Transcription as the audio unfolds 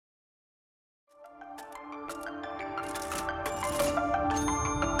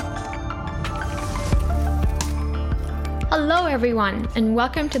Hello everyone, and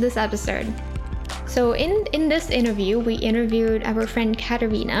welcome to this episode. So in this interview, we interviewed our friend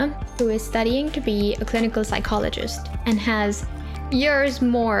Katarina, who is studying to be a clinical psychologist and has years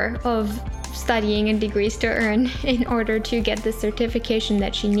more of studying and degrees to earn in order to get the certification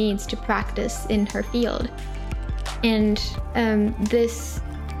that she needs to practice in her field. And this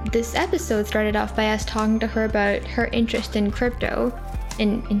episode started off by us talking to her about her interest in crypto,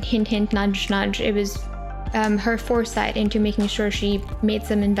 and hint, hint, nudge, nudge. It was her foresight into making sure she made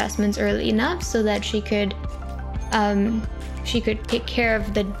some investments early enough so that she could take care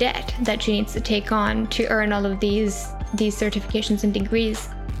of the debt that she needs to take on to earn all of these certifications and degrees.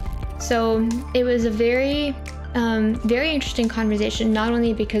 So it was a very interesting conversation, not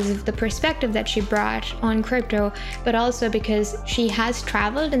only because of the perspective that she brought on crypto, but also because she has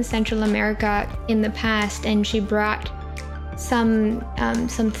traveled in Central America in the past, and she brought some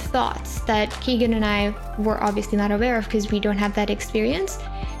thoughts that Keegan and I were obviously not aware of because we don't have that experience.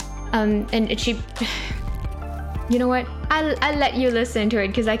 And she, you know what? I'll let you listen to it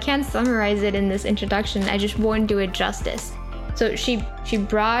because I can't summarize it in this introduction. I just won't do it justice. So she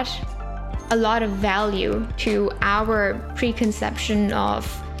brought a lot of value to our preconception of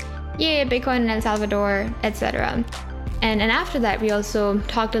Bitcoin in El Salvador, etc. And after that, we also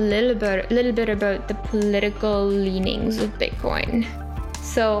talked a little bit about the political leanings of Bitcoin.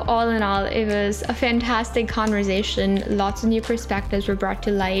 So all in all, it was a fantastic conversation. Lots of new perspectives were brought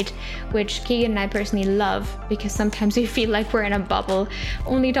to light, which Keegan and I personally love because sometimes we feel like we're in a bubble,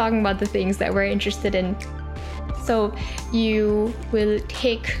 only talking about the things that we're interested in. So you will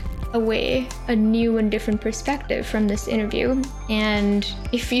take away a new and different perspective from this interview. And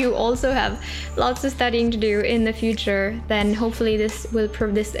if you also have lots of studying to do in the future, then hopefully this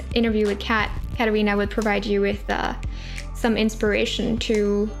interview with Katarina will provide you with some inspiration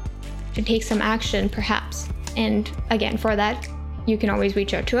to take some action, perhaps. And again, for that, you can always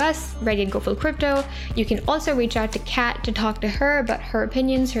reach out to us, Ready to Go Full Crypto. You can also reach out to Kat to talk to her about her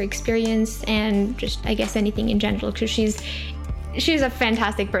opinions, her experience, and just, I guess, anything in general, because she's a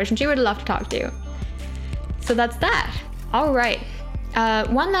fantastic person. She would love to talk to you. So that's that. All right.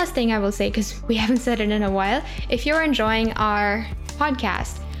 One last thing I will say, because we haven't said it in a while. If you're enjoying our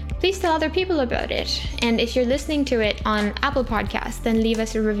podcast, please tell other people about it. And if you're listening to it on Apple Podcasts, then leave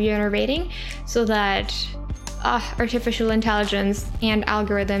us a review and a rating so that artificial intelligence and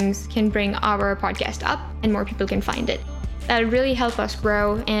algorithms can bring our podcast up and more people can find it. That would really help us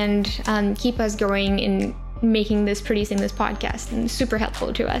grow and keep us going in producing this podcast, and super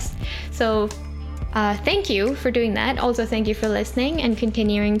helpful to us. So thank you for doing that. Also, thank you for listening and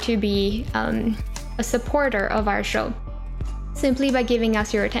continuing to be a supporter of our show simply by giving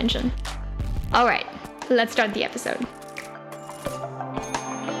us your attention. All right, let's start the episode.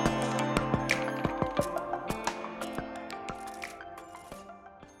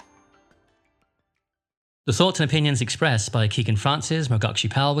 The thoughts and opinions expressed by Keegan Francis, Margakshi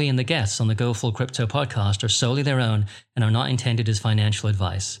Palwi, and the guests on the Go Full Crypto podcast are solely their own and are not intended as financial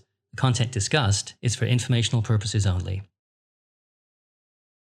advice. The content discussed is for informational purposes only.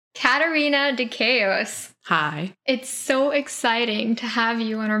 Katarina de Chaos. Hi. It's so exciting to have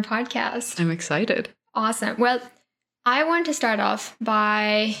you on our podcast. I'm excited. Awesome. Well, I want to start off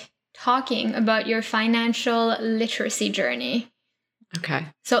by talking about your financial literacy journey. Okay.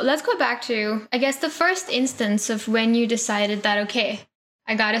 So let's go back to, I guess, the first instance of when you decided that, okay,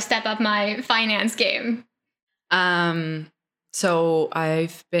 I got to step up my finance game. So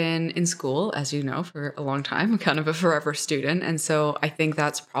I've been in school, as you know, for a long time. I'm kind of a forever student. And so I think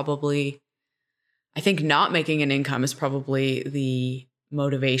not making an income is probably the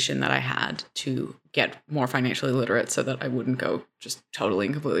motivation that I had to get more financially literate so that I wouldn't go just totally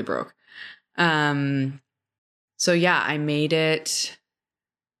and completely broke. So yeah, I made it.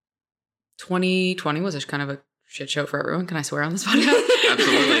 2020 was kind of a shit show for everyone. Can I swear on this podcast?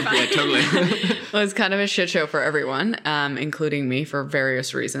 Absolutely. Yeah, totally. It was kind of a shit show for everyone, including me, for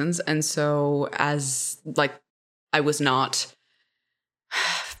various reasons. And so I was not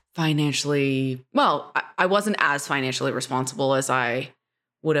financially, I wasn't as financially responsible as I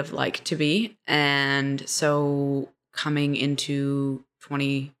would have liked to be. And so coming into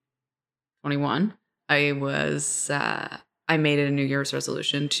 2021, I made it a New Year's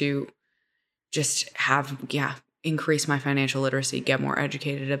resolution to just increase my financial literacy, get more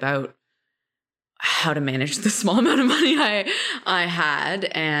educated about how to manage the small amount of money I had,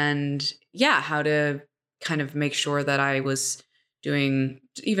 and how to kind of make sure that I was doing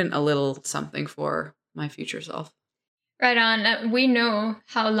even a little something for my future self. Right on. We know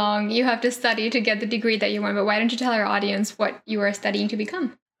how long you have to study to get the degree that you want, but why don't you tell our audience what you are studying to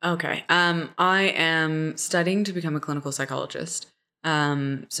become? Okay. I am studying to become a clinical psychologist.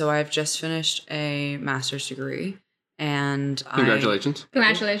 So I've just finished a master's degree, and Congratulations.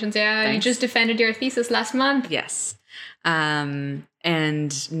 Congratulations. Yeah. Thanks. You just defended your thesis last month. Yes.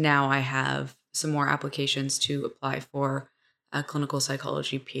 And now I have some more applications to apply for a clinical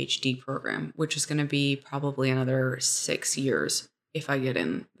psychology PhD program, which is going to be probably another 6 years if I get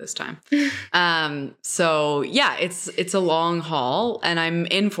in this time. So yeah, it's a long haul, and I'm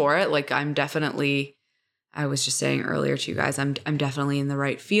in for it. Like, I was just saying earlier to you guys, I'm definitely in the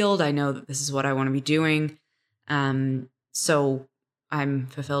right field. I know that this is what I want to be doing. So I'm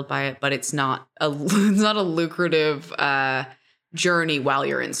fulfilled by it, but it's not a lucrative journey while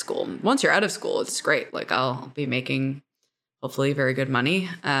you're in school. Once you're out of school, it's great. Like, I'll be making hopefully very good money.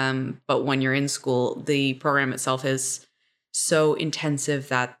 But when you're in school, the program itself is so intensive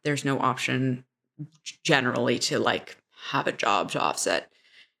that there's no option generally to like have a job to offset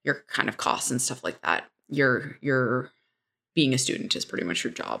your kind of costs and stuff like that. You're being a student is pretty much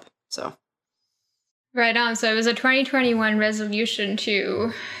your job. So Right on. So it was a 2021 resolution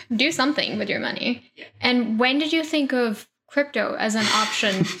to do something with your money. And when did you think of crypto as an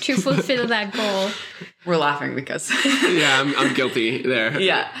option to fulfill that goal? we're laughing because Yeah, I'm guilty there.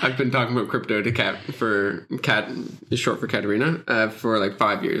 Yeah. I've been talking about crypto to Kat is short for Katerina, for like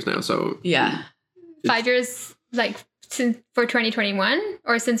 5 years now. So yeah, 5 years, like for 2021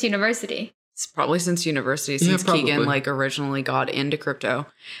 or since university? it's probably since university, since probably. Keegan like originally got into crypto.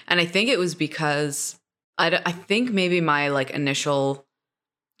 And I think it was because I think maybe my like initial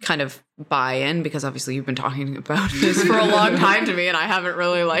kind of buy-in, because obviously you've been talking about this for a long time to me and I haven't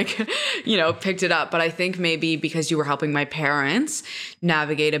really like, picked it up. But I think maybe because you were helping my parents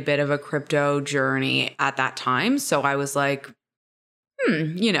navigate a bit of a crypto journey at that time. So I was like,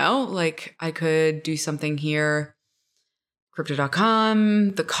 like I could do something here.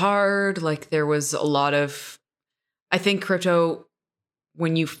 Crypto.com, the card, like there was a lot of, I think crypto,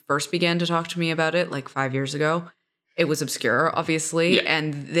 when you first began to talk to me about it, like 5 years ago, it was obscure, obviously,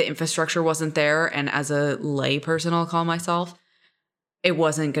 and the infrastructure wasn't there. And as a lay person, I'll call myself, it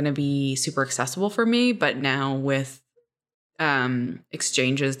wasn't going to be super accessible for me. But now with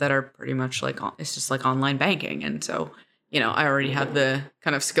exchanges that are pretty much like, it's just like online banking. And so, I already have the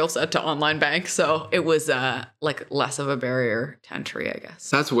kind of skill set to online bank. So it was like less of a barrier to entry, I guess.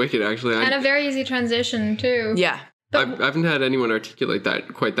 that's wicked, actually. And a very easy transition too. Yeah. I haven't had anyone articulate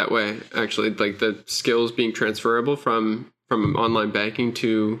that quite that way, actually. Like the skills being transferable from online banking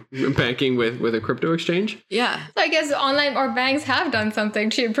to banking with a crypto exchange. Yeah. So I guess online or banks have done something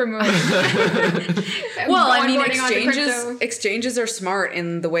to promote. Well, I mean, onboarding onto crypto. exchanges are smart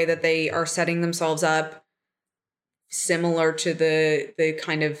in the way that they are setting themselves up similar to the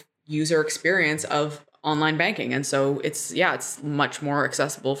kind of user experience of online banking. And so it's much more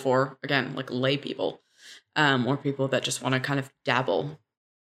accessible for, again, like lay people, or people that just want to kind of dabble.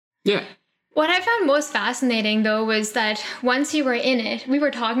 Yeah. What I found most fascinating, though, was that once you were in it, we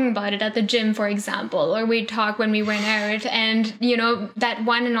were talking about it at the gym, for example, or we'd talk when we went out. And, that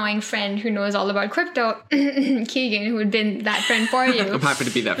one annoying friend who knows all about crypto, Keegan, who had been that friend for you. I'm happy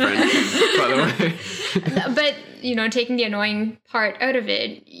to be that friend, by the way. But, taking the annoying part out of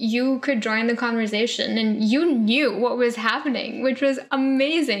it, you could join the conversation and you knew what was happening, which was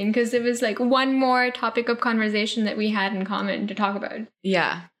amazing because it was like one more topic of conversation that we had in common to talk about.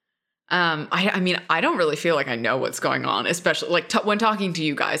 Yeah. I mean, I don't really feel like I know what's going on, especially like when talking to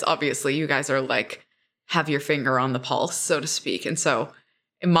you guys. Obviously, you guys are like, have your finger on the pulse, so to speak. And so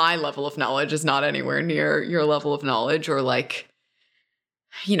my level of knowledge is not anywhere near your level of knowledge or like,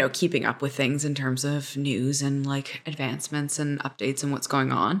 keeping up with things in terms of news and like advancements and updates and what's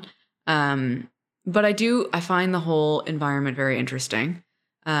going on. But I find the whole environment very interesting.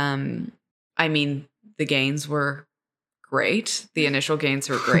 I mean, the gains were great. The initial gains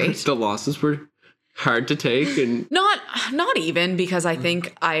were great. The losses were hard to take, and not even, because I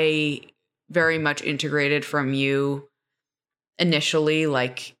think I very much integrated from you initially.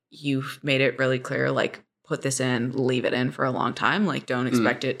 Like, you've made it really clear, like, put this in, leave it in for a long time. Like, don't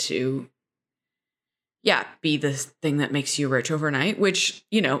expect it to, be this thing that makes you rich overnight, which,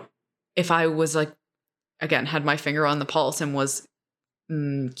 if I was like, again, had my finger on the pulse and was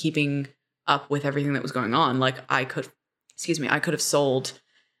keeping up with everything that was going on, like I could have sold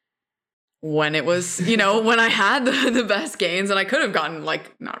when it was, when I had the best gains, and I could have gotten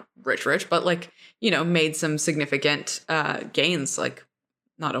like, not rich, but like, made some significant gains, like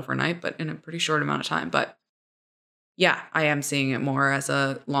not overnight, but in a pretty short amount of time. But yeah, I am seeing it more as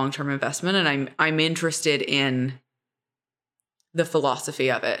a long-term investment, and I'm interested in the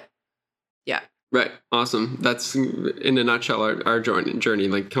philosophy of it. Yeah. Right. Awesome. That's in a nutshell our journey.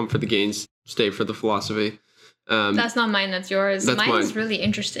 Like, come for the gains, stay for the philosophy. That's not mine. That's yours. That's mine is mine. really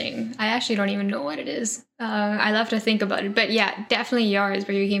interesting. I actually don't even know what it is. I love to think about it. But yeah, definitely yours,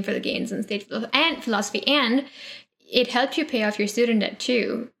 where you came for the gains and stayed for and philosophy. And it helped you pay off your student debt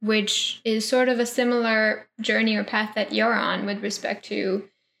too, which is sort of a similar journey or path that you're on with respect to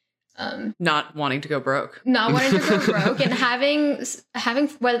Not wanting to go broke. not wanting to go broke and having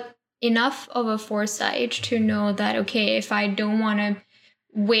well enough of a foresight to know that, okay, if I don't want to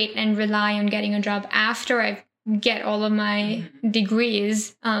wait and rely on getting a job after I get all of my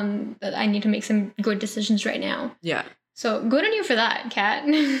degrees, that I need to make some good decisions right now. Yeah. So good on you for that, Kat.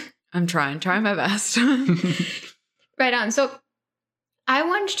 I'm trying my best. Right on. So I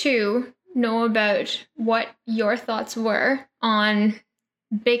want to know about what your thoughts were on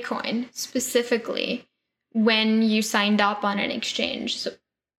Bitcoin specifically when you signed up on an exchange. So,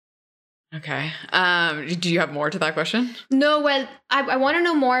 Okay. Do you have more to that question? no, well, I want to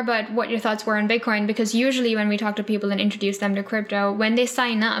know more about what your thoughts were on Bitcoin, because usually when we talk to people and introduce them to crypto, when they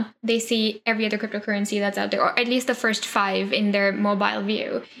sign up, they see every other cryptocurrency that's out there, or at least the first 5 in their mobile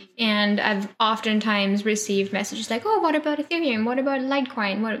view. And I've oftentimes received messages like, oh, what about Ethereum? What about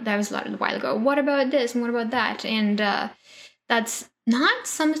Litecoin? That was a while ago. What about this? And what about that? And that's not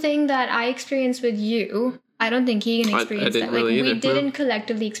something that I experienced with you. I don't think Keegan experienced didn't that. Like, really either, we no. didn't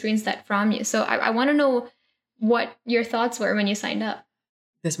collectively experience that from you. So I want to know what your thoughts were when you signed up.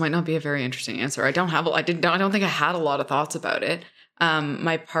 This might not be a very interesting answer. I don't think I had a lot of thoughts about it.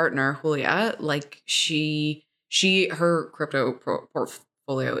 My partner, Julia, like her crypto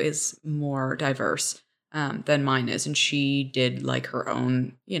portfolio is more diverse than mine is. And she did like her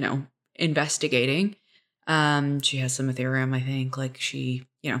own, investigating. She has some Ethereum, I think. Like she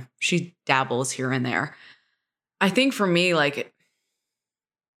dabbles here and there. I think for me, like,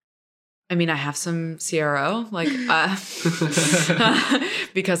 I mean, I have some CRO, like,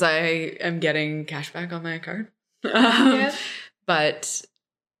 because I am getting cash back on my card. Yeah. But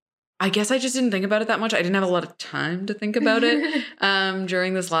I guess I just didn't think about it that much. I didn't have a lot of time to think about it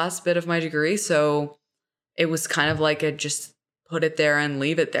during this last bit of my degree. So it was kind of like a just put it there and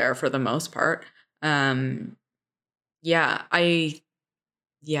leave it there for the most part.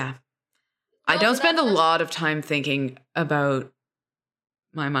 I don't spend a lot of time thinking about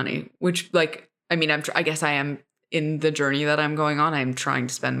my money, which, like, I mean, I guess I am in the journey that I'm going on. I'm trying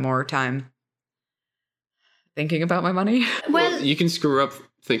to spend more time thinking about my money. Well, You can screw up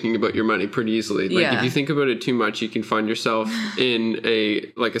thinking about your money pretty easily. Like, Yeah. if you think about it too much, you can find yourself in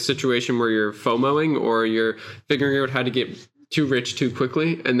a situation where you're FOMOing, or you're figuring out how to get too rich too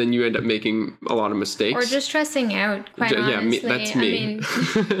quickly, and then you end up making a lot of mistakes. or just stressing out, quite honestly. That's me. I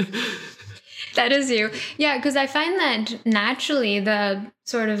mean, that is you. Yeah, because I find that naturally the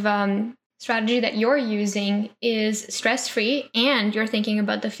sort of strategy that you're using is stress-free, and you're thinking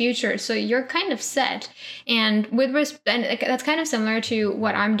about the future. So you're kind of set. And and that's kind of similar to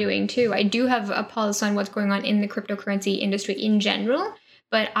what I'm doing too. I do have a pulse on what's going on in the cryptocurrency industry in general,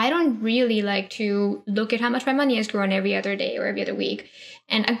 but I don't really like to look at how much my money has grown every other day or every other week.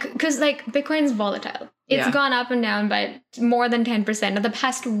 And because, like, Bitcoin's volatile. It's Yeah. gone up and down by more than 10% in the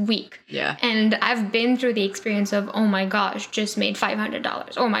past week. Yeah. And I've been through the experience of, oh my gosh, just made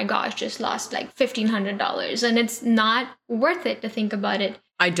 $500. Oh my gosh, just lost like $1,500. And it's not worth it to think about it.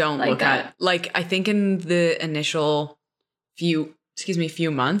 I don't Like look that. at, like, I think in the initial few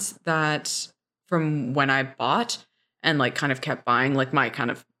months that from when I bought and like kind of kept buying, like my kind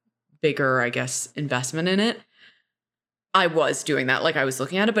of bigger, I guess, investment in it, I was doing that. Like I was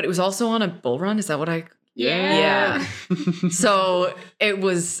looking at it, but it was also on a bull run. Is that what I? Yeah. So it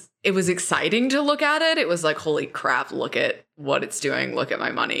was exciting to look at it. It was like, holy crap, look at what it's doing. Look at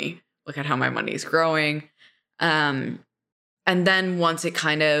my money. Look at how my money is growing. And then once it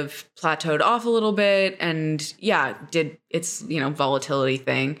kind of plateaued off a little bit and did its, volatility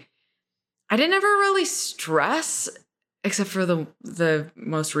thing, I didn't ever really stress except for the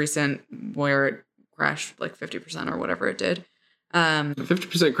most recent where it crashed like 50% or whatever it did.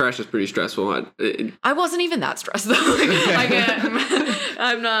 50% crash is pretty stressful. I wasn't even that stressed though.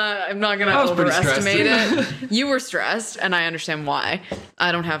 I'm not gonna I was pretty stressed. overestimate it. You were stressed, and I understand why.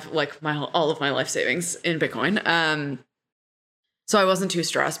 I don't have like all of my life savings in Bitcoin. So I wasn't too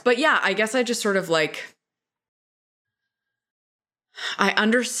stressed. But yeah, I guess I just sort of like I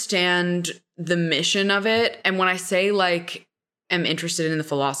understand the mission of it. And when I say like am interested in the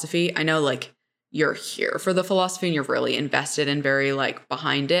philosophy, I know like you're here for the philosophy and you're really invested and very like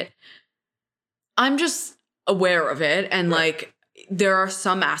behind it. I'm just aware of it. And like there are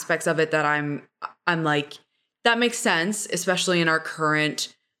some aspects of it that I'm like, that makes sense, especially in our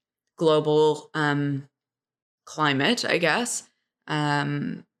current global climate, I guess.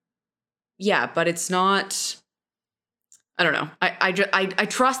 Yeah, but it's not, I don't know. I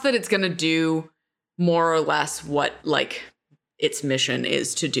trust that it's going to do more or less what like its mission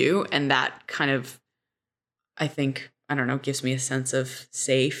is to do. And that kind of, I think, I don't know, gives me a sense of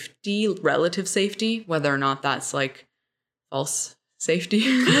safety, relative safety, whether or not that's like false safety,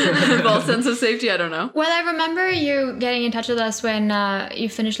 false sense of safety. I don't know. Well, I remember you getting in touch with us when you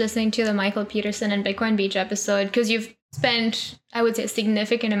finished listening to the Michael Peterson and Bitcoin Beach episode, because you've spent, I would say, a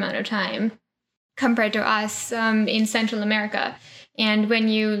significant amount of time compared to us in Central America. And when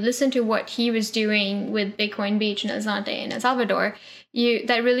you listen to what he was doing with Bitcoin Beach and Azante in El Salvador,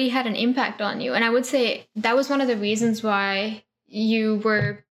 that really had an impact on you. And I would say that was one of the reasons why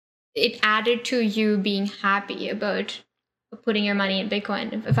it added to you being happy about putting your money in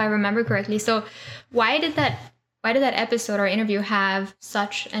Bitcoin, if I remember correctly. So why did that episode or interview have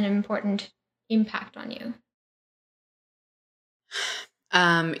such an important impact on you?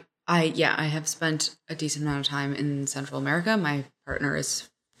 I have spent a decent amount of time in Central America. My partner is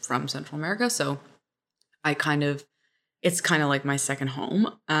from Central America, so it's kind of like my second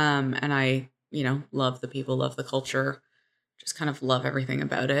home. And I, love the people, love the culture, just kind of love everything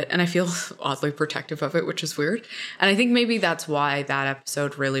about it. And I feel oddly protective of it, which is weird. And I think maybe that's why that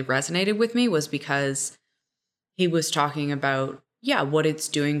episode really resonated with me, was because he was talking about, what it's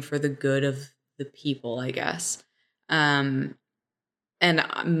doing for the good of the people, I guess. And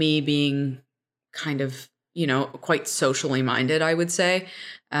me being kind of, quite socially minded, I would say,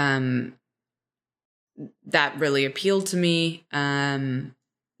 that really appealed to me,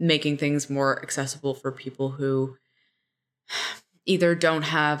 making things more accessible for people who either don't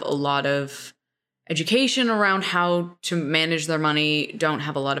have a lot of education around how to manage their money, don't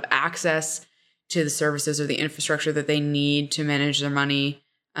have a lot of access to the services or the infrastructure that they need to manage their money,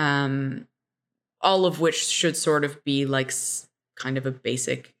 all of which should sort of be like kind of a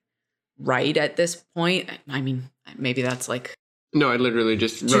basic right at this point. I mean, maybe that's like... No, I literally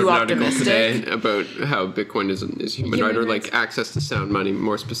just wrote an article today about how Bitcoin is human right, or like access to sound money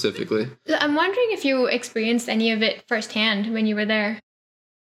more specifically. I'm wondering if you experienced any of it firsthand when you were there.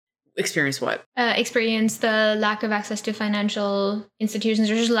 Experience what? Experience the lack of access to financial institutions,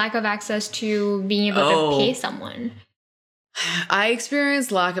 or just lack of access to being able to pay someone. I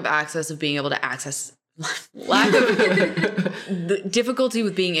experienced lack of access of being able to access... lack of the difficulty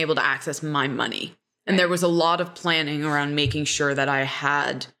with being able to access my money. And there was a lot of planning around making sure that I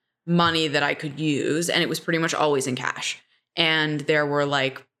had money that I could use, and it was pretty much always in cash. And there were,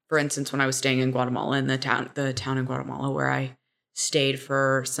 like, for instance, when I was staying in Guatemala, in the town in Guatemala where I stayed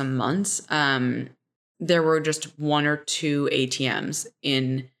for some months, there were just one or two ATMs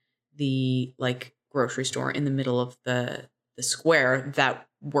in the like grocery store in the middle of the square that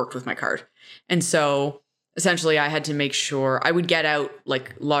worked with my card. And so essentially I had to make sure I would get out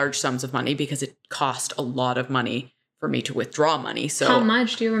like large sums of money, because it cost a lot of money for me to withdraw money. So how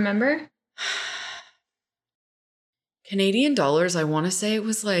much do you remember? Canadian dollars, I want to say it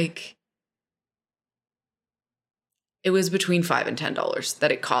was between $5 and $10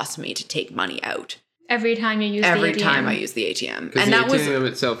 that it cost me to take money out. Every time you use the ATM? Every time I use the ATM. And the ATM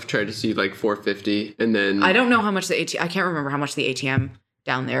itself tried to see like $4.50, and then... I don't know how much I can't remember how much the ATM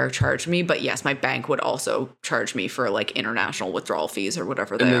down there charged me, but yes, my bank would also charge me for like international withdrawal fees or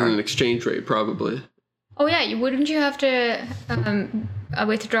whatever they are. And then an exchange rate, probably. Oh yeah, wouldn't you have to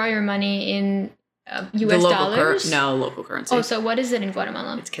withdraw your money in US dollars? No, local currency. Oh, so what is it in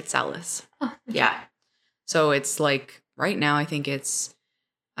Guatemala? It's quetzales. Oh, okay. Yeah. So it's like, right now I think it's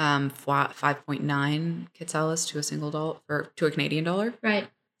 5.9 quetzales to a single dollar, or to a Canadian dollar. Right.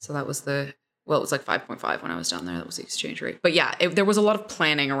 So that was it was like 5.5 when I was down there. That was the exchange rate. But yeah, there was a lot of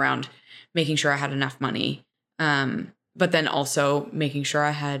planning around making sure I had enough money. But then also making sure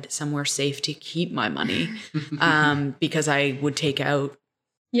I had somewhere safe to keep my money. Because I would take out,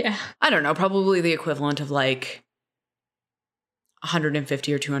 I don't know, probably the equivalent of like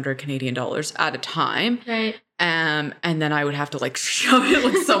 150 or 200 Canadian dollars at a time. Right. And then I would have to like shove it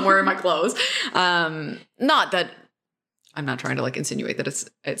like somewhere in my clothes. Not that I'm not trying to like insinuate that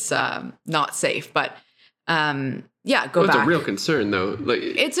it's not safe, but go back. It's a real concern though. Like,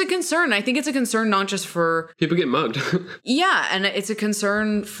 it's a concern. I think it's a concern not just for people get mugged. Yeah, and it's a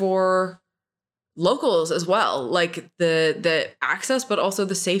concern for locals as well, like the access, but also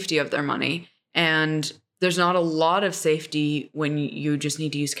the safety of their money. And there's not a lot of safety when you just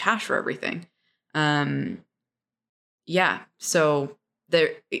need to use cash for everything. So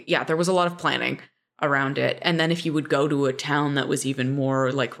there was a lot of planning around it. And then if you would go to a town that was even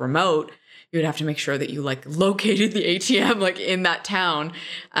more like remote, you would have to make sure that you like located the ATM like in that town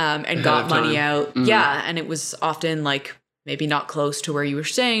and got money out. Mm-hmm. Yeah. And it was often like maybe not close to where you were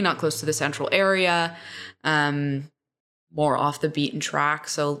staying, not close to the central area, more off the beaten track.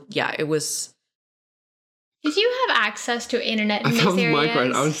 So yeah, it was. Did you have access to internet in these areas? My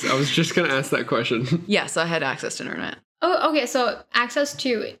question. I was just going to ask that question. Yes, I had access to internet. Oh, okay. So access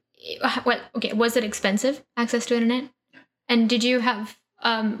to what? Okay, was it expensive? Access to internet? And did you have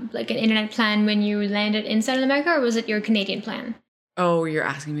like an internet plan when you landed in Central America, or was it your Canadian plan? Oh, you're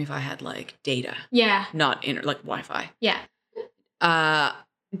asking me if I had like data? Yeah. Not like Wi-Fi. Yeah. Not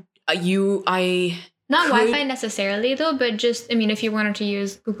Wi-Fi necessarily though, but just, I mean, if you wanted to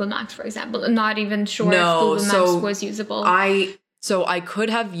use Google Maps, for example, I'm not even sure if Google Maps was usable. I could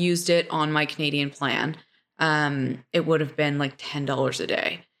have used it on my Canadian plan. It would have been like $10 a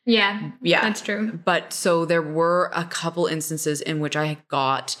day. Yeah, that's true. But so there were a couple instances in which I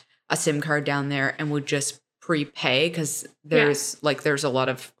got a SIM card down there and would just prepay, because there's a lot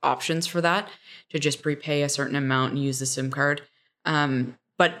of options for that, to just prepay a certain amount and use the SIM card.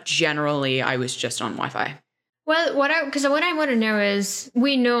 But generally, I was just on Wi-Fi. Well, what I want to know is,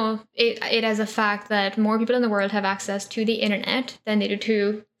 we know it as a fact that more people in the world have access to the internet than they do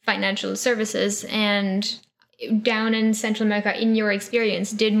to financial services. And down in Central America, in your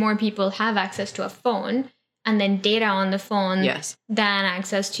experience, did more people have access to a phone and then data on the phone than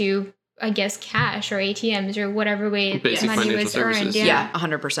access to, I guess, cash or ATMs or whatever way basic money was earned? Yeah,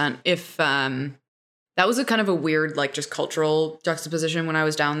 100%. If that was a kind of a weird, like, just cultural juxtaposition when I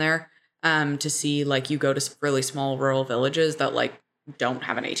was down there, to see, like, you go to really small rural villages that, like, don't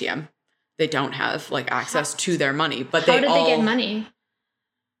have an ATM. They don't have, like, access to their money. But how did they get money?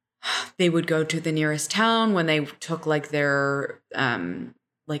 They would go to the nearest town when they took, like, their,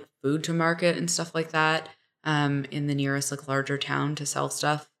 like, food to market and stuff like that, in the nearest, like, larger town to sell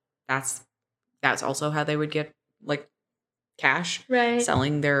stuff. That's also how they would get, like, cash. Right.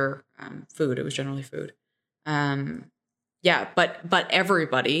 Selling their food. It was generally food. Yeah, but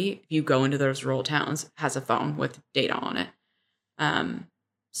everybody, if you go into those rural towns, has a phone with data on it.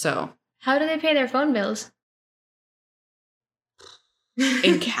 So how do they pay their phone bills?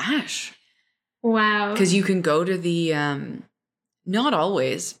 In cash. Wow. Because you can go to the not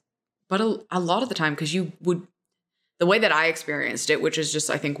always, but a lot of the time, because you would, the way that I experienced it, which is just,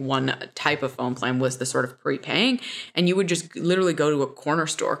 I think, one type of phone plan, was the sort of prepaying. And you would just literally go to a corner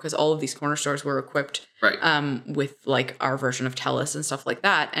store, because all of these corner stores were equipped with, like, our version of TELUS and stuff like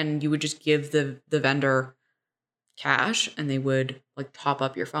that. And you would just give the vendor cash, and they would, like, top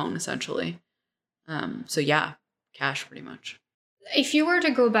up your phone, essentially. So, yeah, cash pretty much. If you were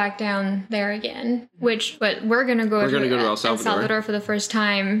to go back down there again, but we're going to go to El Salvador for the first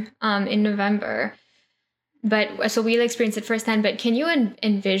time in November. But so we'll experience it firsthand. But can you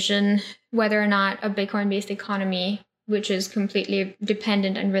envision whether or not a Bitcoin-based economy, which is completely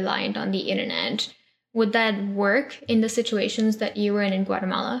dependent and reliant on the internet, would that work in the situations that you were in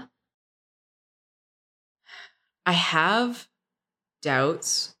Guatemala? I have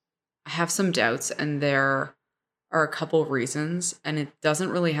doubts. I have some doubts, and there are a couple of reasons, and it doesn't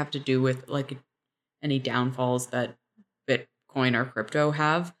really have to do with, like, any downfalls that Bitcoin or crypto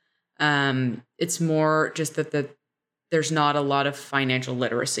have. It's more just that there's not a lot of financial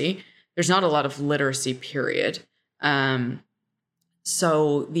literacy. There's not a lot of literacy, period.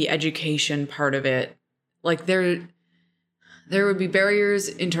 So the education part of it, like, there would be barriers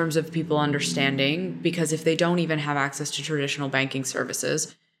in terms of people understanding, because if they don't even have access to traditional banking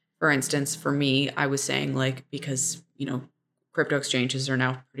services, for instance, for me, I was saying, like, because, crypto exchanges are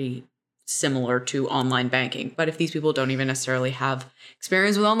now pretty similar to online banking. But if these people don't even necessarily have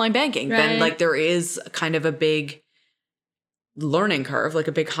experience with online banking, then, like, there is kind of a big learning curve, like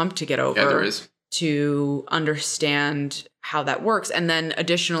a big hump to get over. Yeah, there is. To understand how that works. And then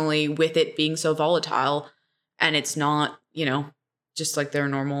additionally, with it being so volatile, and it's not, just like their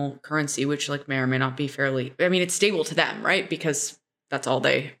normal currency, which, like, may or may not be it's stable to them, right? Because that's all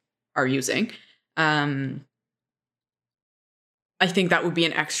they are using. I think that would be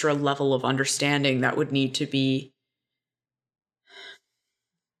an extra level of understanding that would need to be,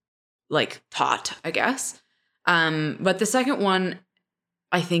 like, taught, I guess. But the second one,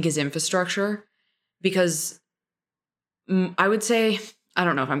 I think, is infrastructure, because I would say, I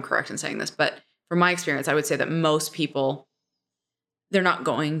don't know if I'm correct in saying this, but from my experience, I would say that most people, they're not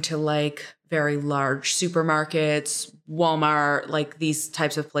going to, like, very large supermarkets, Walmart, like these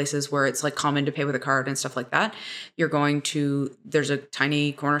types of places where it's, like, common to pay with a card and stuff like that. You're going to, there's a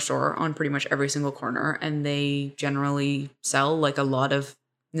tiny corner store on pretty much every single corner, and they generally sell, like, a lot of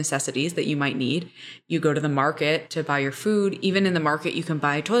necessities that you might need. You go to the market to buy your food. Even in the market, you can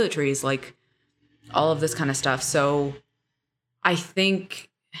buy toiletries, like all of this kind of stuff. So I think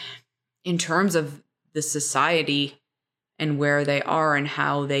in terms of the society and where they are and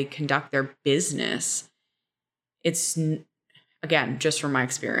how they conduct their business, it's, again, just from my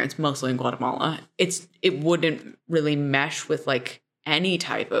experience, mostly in Guatemala, it wouldn't really mesh with like any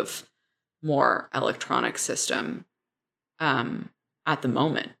type of more electronic system at the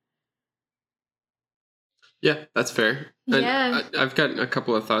moment. Yeah, that's fair. Yeah. I've got a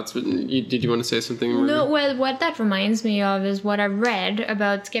couple of thoughts, but did you want to say something, Maria? No, well, what that reminds me of is what I've read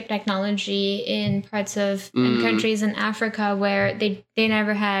about skip technology in parts of in countries in Africa where they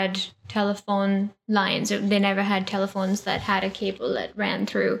never had telephone lines, or they never had telephones that had a cable that ran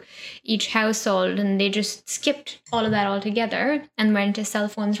through each household, and they just skipped all of that altogether and went to cell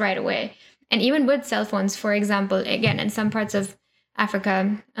phones right away. And even with cell phones, for example, again, in some parts of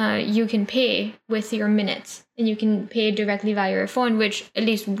Africa, you can pay with your minutes, and you can pay directly via your phone, which at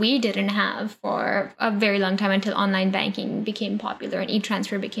least we didn't have for a very long time until online banking became popular and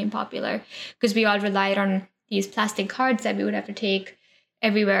e-transfer became popular, because we all relied on these plastic cards that we would have to take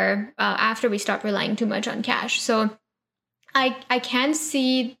everywhere after we stopped relying too much on cash. So I can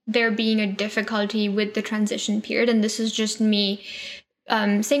see there being a difficulty with the transition period, and this is just me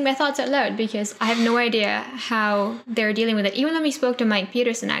saying my thoughts out loud, because I have no idea how they're dealing with it. Even when we spoke to Mike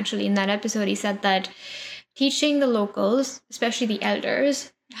Peterson, actually, in that episode, he said that teaching the locals, especially the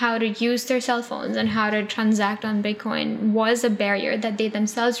elders, how to use their cell phones and how to transact on Bitcoin was a barrier that they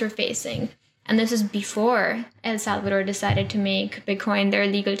themselves were facing. And this is before El Salvador decided to make Bitcoin their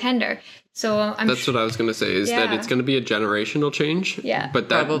legal tender. So that's what I was going to say, is that it's going to be a generational change. Yeah, but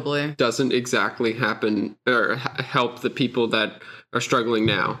that probably doesn't exactly happen or help the people that are struggling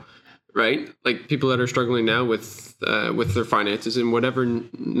now, right? Like people that are struggling now with their finances in whatever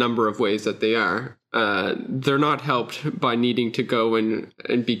number of ways that they are, they're not helped by needing to go and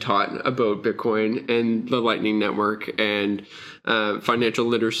be taught about Bitcoin and the Lightning Network and financial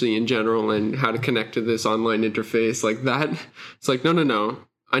literacy in general and how to connect to this online interface like that. It's like, no.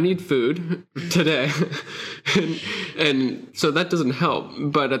 I need food today. and so that doesn't help.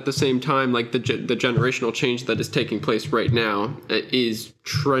 But at the same time, like the generational change that is taking place right now is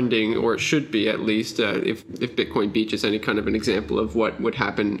trending, or it should be at least, if Bitcoin Beach is any kind of an example of what would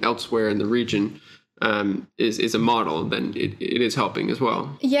happen elsewhere in the region, is a model, then it is helping as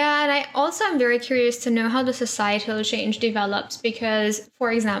well. Yeah, and I also am very curious to know how the societal change develops, because,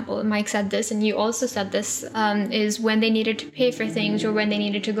 for example, Mike said this, and you also said this, is when they needed to pay for things or when they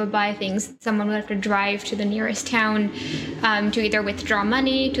needed to go buy things, someone would have to drive to the nearest town to either withdraw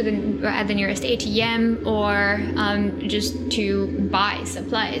money at the nearest ATM or just to buy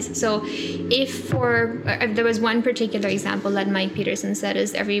supplies. So if there was one particular example that Mike Peterson said,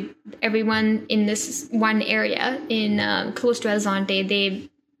 is everyone in this one area in close to El Zonte,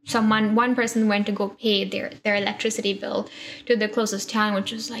 one person went to go pay their electricity bill to the closest town,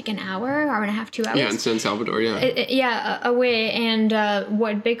 which was like an hour and a half, 2 hours. Yeah, in San Salvador, yeah. Away. And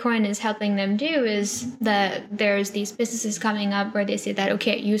what Bitcoin is helping them do is that there's these businesses coming up where they say that,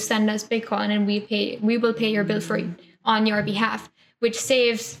 okay, you send us Bitcoin and we will pay your bill on your behalf, which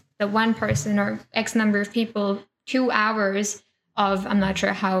saves the one person or X number of people 2 hours of, I'm not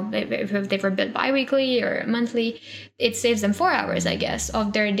sure how, if they were billed bi-weekly or monthly, it saves them 4 hours, I guess,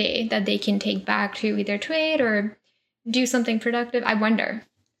 of their day that they can take back to either trade or do something productive. I wonder.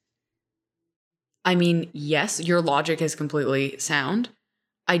 I mean, yes, your logic is completely sound.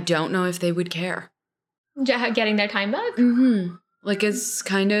 I don't know if they would care. Getting their time back? Mm-hmm. Like, it's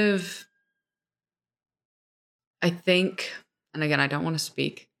kind of, I think, and again, I don't want to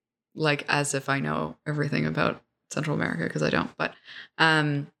speak like as if I know everything about Central America, because I don't, but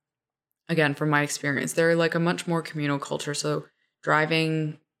again, from my experience, they're like a much more communal culture. So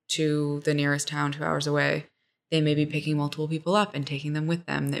driving to the nearest town 2 hours away, they may be picking multiple people up and taking them with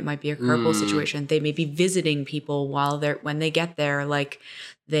them. It might be a carpool situation. They may be visiting people when they get there. Like,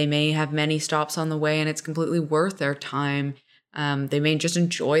 they may have many stops on the way and it's completely worth their time. They may just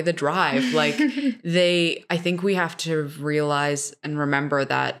enjoy the drive. Like I think we have to realize and remember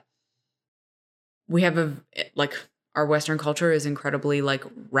that we have our Western culture is incredibly like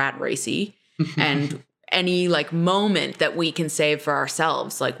rat racy, and any like moment that we can save for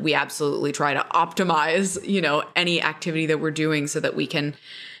ourselves, like we absolutely try to optimize, any activity that we're doing so that we can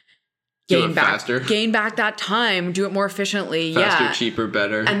gain back that time, do it more efficiently. Faster, cheaper,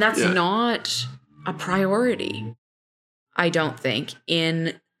 better. And that's not a priority, I don't think,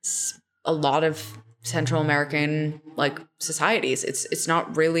 in a lot of Central American like societies. It's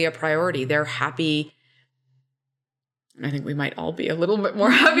not really a priority. They're happy. And I think we might all be a little bit more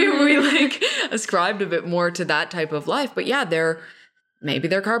happy if we like ascribed a bit more to that type of life. But yeah, they're maybe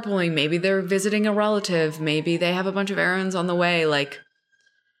they're carpooling, maybe they're visiting a relative, maybe they have a bunch of errands on the way. Like,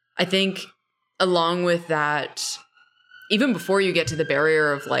 I think along with that, even before you get to the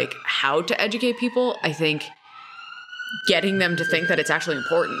barrier of like how to educate people, I think getting them to think that it's actually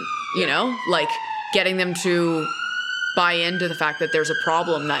important, you know, like getting them to buy into the fact that there's a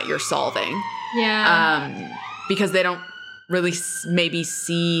problem that you're solving. Yeah. Because they don't really maybe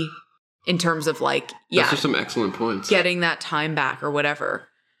see in terms of like, yeah, those are some excellent points. Getting that time back or whatever.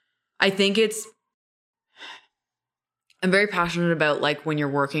 I think I'm very passionate about like when you're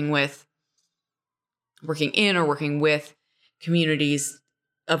working in or working with communities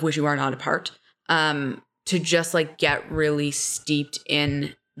of which you are not a part, to just like get really steeped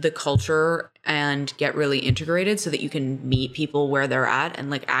in the culture and get really integrated so that you can meet people where they're at and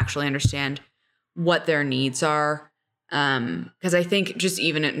like actually understand what their needs are. Because I think just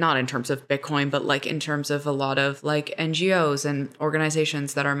even not in terms of Bitcoin, but like in terms of a lot of like NGOs and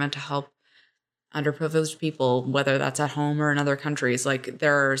organizations that are meant to help underprivileged people, whether that's at home or in other countries, like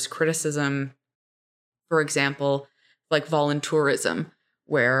there's criticism, for example, like voluntourism,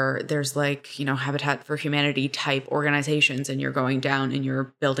 where there's like, you know, Habitat for Humanity type organizations and you're going down and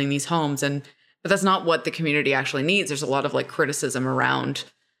you're building these homes. But that's not what the community actually needs. There's a lot of like criticism around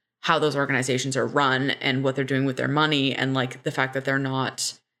how those organizations are run and what they're doing with their money and like the fact that they're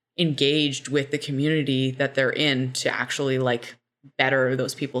not engaged with the community that they're in to actually like better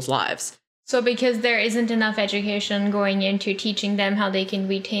those people's lives. So because there isn't enough education going into teaching them how they can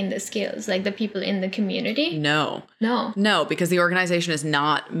retain the skills, like the people in the community? No, because the organization is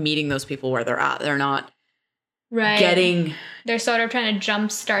not meeting those people where they're at. They're not getting. They're sort of trying to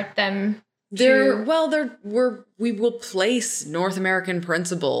jumpstart them. We will place North American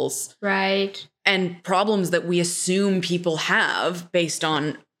principles, right, and problems that we assume people have based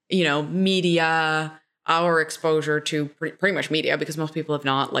on, you know, media. Our exposure to pretty much media, because most people have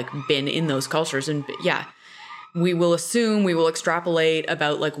not like been in those cultures. And yeah, we will assume, we will extrapolate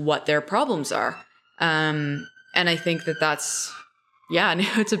about like what their problems are. And I think that's, yeah,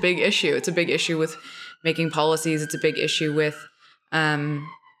 it's a big issue. It's a big issue with making policies. It's a big issue with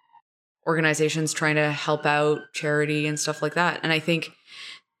organizations trying to help out charity and stuff like that. And I think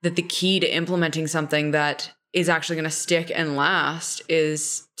that the key to implementing something that is actually going to stick and last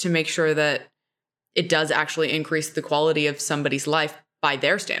is to make sure that it does actually increase the quality of somebody's life by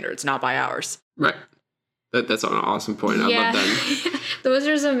their standards, not by ours. Right. That's an awesome point. I love that. Those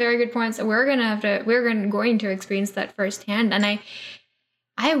are some very good points. We're going to experience that firsthand. And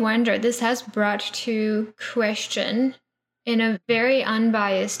I wonder, this has brought to question in a very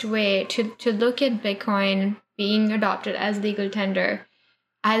unbiased way to look at Bitcoin being adopted as legal tender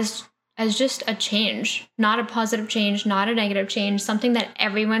as just a change, not a positive change, not a negative change, something that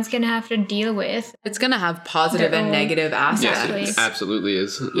everyone's going to have to deal with. It's going to have positive and negative aspects. Yes, it absolutely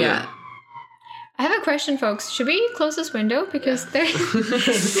is. Yeah. I have a question, folks. Should we close this window? Because there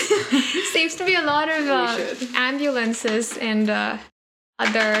seems to be a lot of ambulances and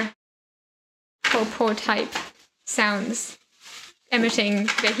other po-po type sounds emitting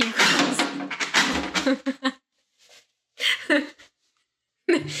vehicles.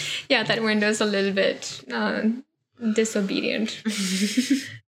 Yeah, that window's a little bit disobedient.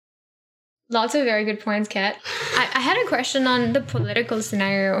 Lots of very good points, Kat. I had a question on the political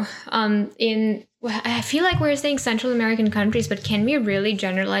scenario. I feel like we're saying Central American countries, but can we really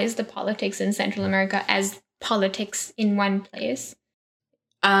generalize the politics in Central America as politics in one place?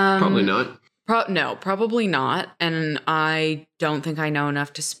 Probably not. No, probably not. And I don't think I know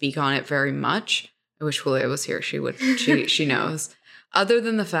enough to speak on it very much. I wish Julia was here. She would. She knows. Other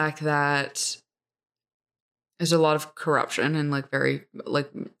than the fact that there's a lot of corruption in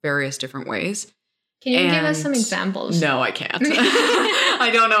various different ways. Can you give us some examples? No, I can't. I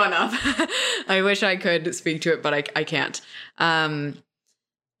don't know enough. I wish I could speak to it, but I can't. And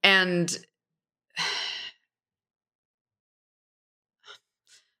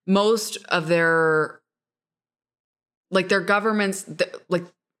most of their governments,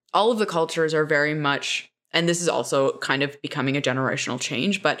 all of the cultures are very much, and this is also kind of becoming a generational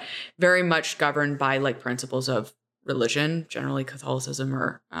change, but very much governed by principles of religion, generally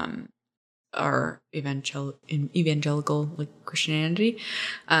Catholicism or evangelical Christianity.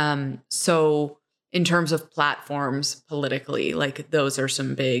 So in terms of platforms politically, those are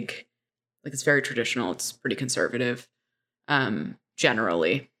some big, it's very traditional. It's pretty conservative,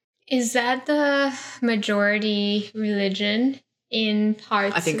 generally. Is that the majority religion in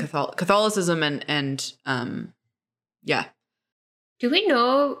parts? I think Catholicism and yeah. Do we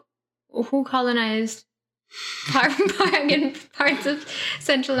know who colonized in parts of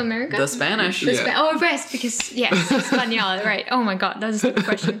Central America? The Spanish. Yes, because yes, Espanol, right? Oh my God, that's a stupid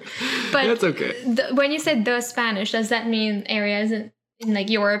question. But That's okay. When you said the Spanish, does that mean areas in like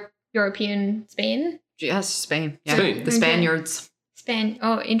European Spain? Yes, Spain. Yeah, Spain. the Spaniards. Spain.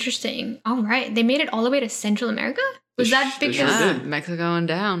 Oh, interesting. All right, they made it all the way to Central America. Was that They because? sure Yeah, did. Mexico and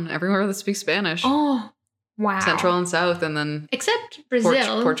down. Everywhere that speaks Spanish. Oh, wow. Central and South, and then Except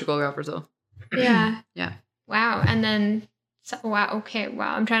Brazil. Portugal got Brazil. Yeah. Yeah. Wow. And then, wow. Okay.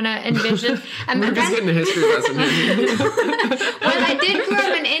 Wow. I'm trying to envision. We're just getting a history lesson here. Well, I did grow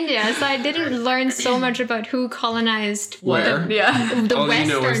up in India, so I didn't learn so much about who colonized Where? Yeah. the All western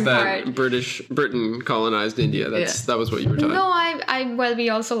you know is that part. Britain colonized India. That was what you were taught. No, well, we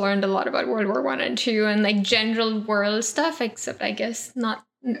also learned a lot about World War I and II and like general world stuff, except I guess not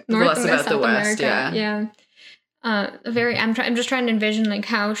North Less and about South the West, America. Yeah. I'm just trying to envision like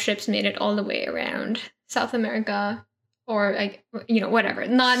how ships made it all the way around South America, or like whatever.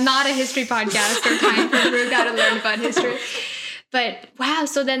 Not a history podcast or time for Drew got to learn about history. But wow,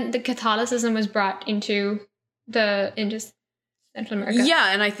 so then the Catholicism was brought into Central America.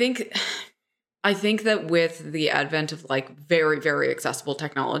 Yeah, and I think that with the advent of like very, very accessible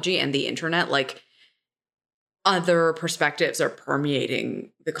technology and the internet, like other perspectives are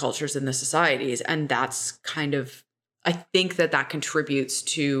permeating the cultures and the societies. And that's kind of, I think that contributes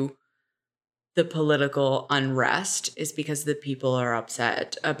to the political unrest, is because the people are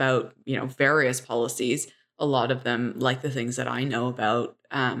upset about, various policies. A lot of them, like the things that I know about,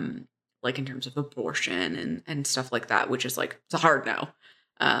 like in terms of abortion and stuff like that, which is like, it's a hard no.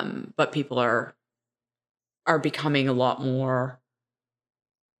 But people are becoming a lot more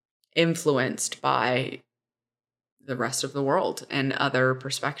influenced by the rest of the world and other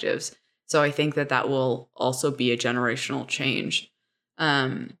perspectives. So I think that will also be a generational change.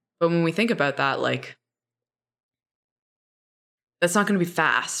 But when we think about that, like, that's not going to be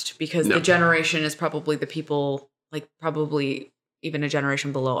fast, because the generation is probably the people, like probably even a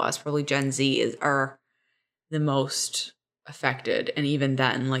generation below us, probably Gen Z are the most affected. And even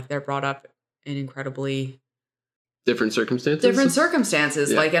then, like, they're brought up in incredibly Different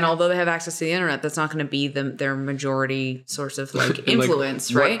circumstances. Yeah. Like, and although they have access to the internet, that's not going to be their majority source of like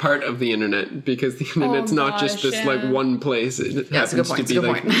influence, like, right? What part of the internet? Because the internet's not just this like one place. It happens to be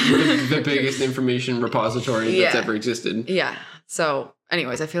like the biggest information repository that's ever existed. Yeah. So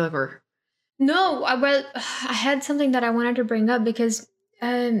anyways, I feel like we're... No, well, I had something that I wanted to bring up because,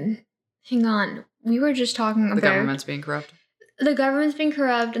 hang on. We were just talking about... The government's being corrupt. The government's being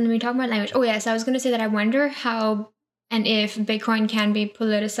corrupt, and then we talk about language. Oh, yes, I was going to say that I wonder how and if Bitcoin can be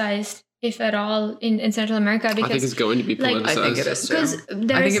politicized, if at all, in Central America. Because I think it's going to be politicized. I think it is too.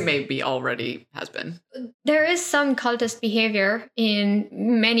 I think it maybe already has been. There is some cultist behavior in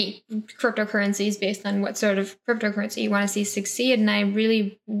many cryptocurrencies based on what sort of cryptocurrency you want to see succeed. And I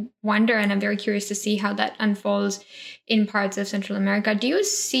really wonder, and I'm very curious to see how that unfolds in parts of Central America. Do you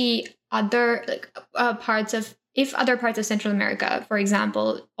see other parts of... If other parts of Central America, for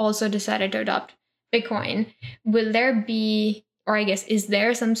example, also decided to adopt Bitcoin, will there be, or I guess, is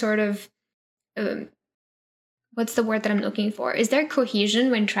there some sort of, what's the word that I'm looking for? Is there cohesion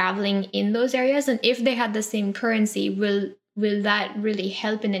when traveling in those areas? And if they had the same currency, will that really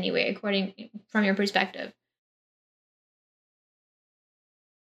help in any way, from your perspective?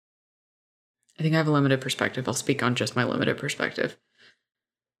 I think I have a limited perspective. I'll speak on just my limited perspective.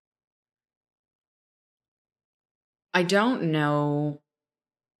 I don't know,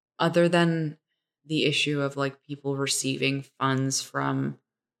 other than the issue of like people receiving funds from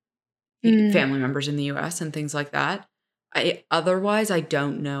family members in the US and things like that. Otherwise, I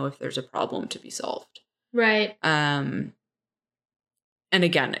don't know if there's a problem to be solved. Right. And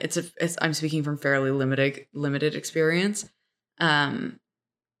again, I'm speaking from fairly limited experience. But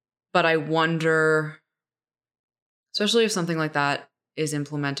I wonder, especially if something like that is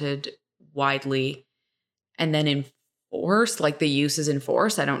implemented widely and then enforced, like the use is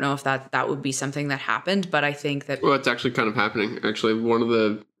enforced. I don't know if that would be something that happened, but I think that... Well, it's actually kind of happening. Actually, one of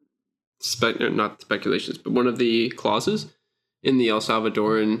the, not speculations, but one of the clauses in the El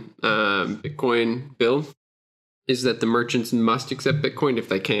Salvadoran Bitcoin bill is that the merchants must accept Bitcoin if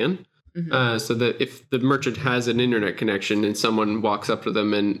they can. Mm-hmm. So that if the merchant has an internet connection and someone walks up to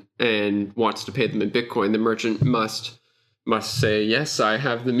them and wants to pay them in Bitcoin, the merchant must say, yes, I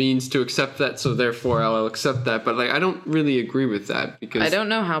have the means to accept that, so therefore I'll accept that. But like, I don't really agree with that, because I don't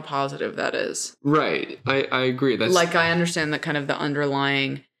know how positive that is. Right. I agree. That's like, I understand that kind of the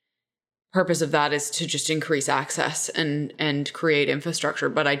underlying purpose of that is to just increase access and create infrastructure,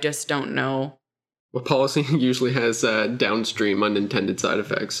 but I just don't know Well, policy usually has downstream unintended side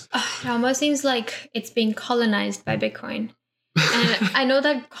effects. It almost seems like it's being colonized by Bitcoin. And I know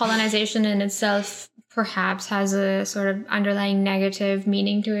that colonization in itself perhaps has a sort of underlying negative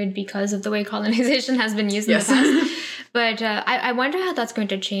meaning to it because of the way colonization has been used in the past. But I wonder how that's going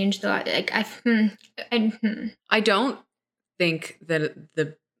to change, though. I don't think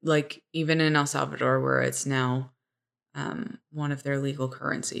that even in El Salvador, where it's now one of their legal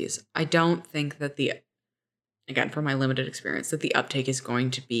currencies, I don't think that again, from my limited experience, that the uptake is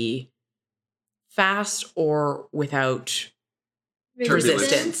going to be fast or without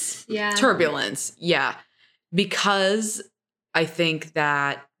resistance. Yeah. Turbulence. Yeah. Because I think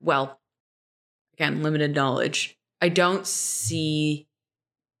that, well, again, limited knowledge, I don't see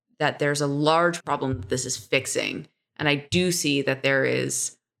that there's a large problem that this is fixing. And I do see that there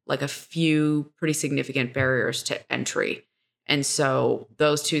is like a few pretty significant barriers to entry. And so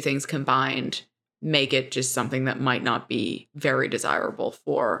those two things combined make it just something that might not be very desirable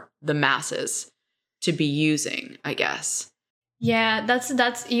for the masses to be using, I guess. Yeah,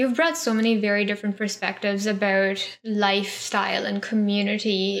 that's you've brought so many very different perspectives about lifestyle and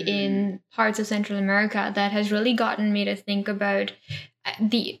community in parts of Central America that has really gotten me to think about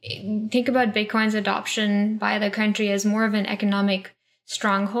Bitcoin's adoption by the country as more of an economic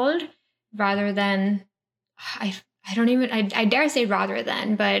stronghold rather than I dare say rather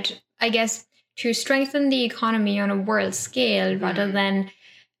than, but I guess to strengthen the economy on a world scale rather than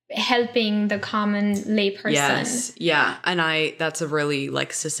helping the common layperson. Yes. Yeah. And that's a really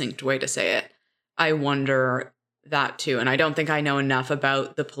succinct way to say it. I wonder that too. And I don't think I know enough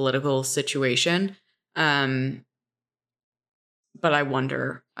about the political situation. But I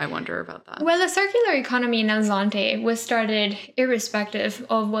wonder about that. Well, the circular economy in El Zonte was started irrespective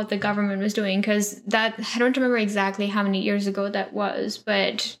of what the government was doing, because I don't remember exactly how many years ago that was,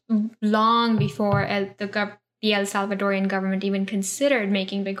 but long before the El Salvadorian government even considered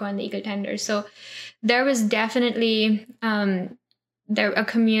making Bitcoin legal tender. So there was definitely a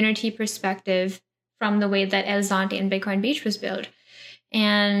community perspective from the way that El Zonte and Bitcoin Beach was built.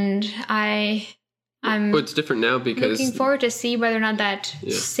 And I'm it's different now because looking forward to see whether or not that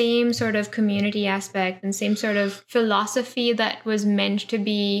same sort of community aspect and same sort of philosophy that was meant to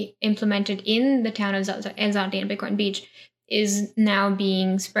be implemented in the town of El Zonte and Bitcoin Beach is now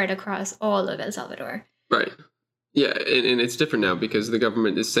being spread across all of El Salvador. Right. Yeah, and it's different now because the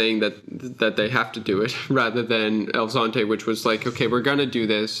government is saying that they have to do it rather than El Zonte, which was like, okay, we're going to do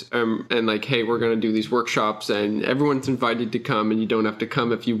this, and hey, we're going to do these workshops, and everyone's invited to come, and you don't have to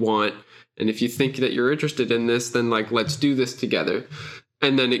come if you want. And if you think that you're interested in this, then let's do this together.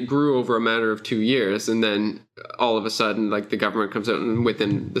 And then it grew over a matter of 2 years. And then all of a sudden, the government comes out and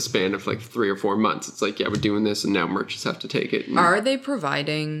within the span of 3 or 4 months, it's like, yeah, we're doing this. And now merchants have to take it. Are they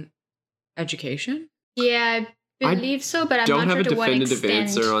providing education? Yeah, I believe so, but I'm don't not have sure a definitive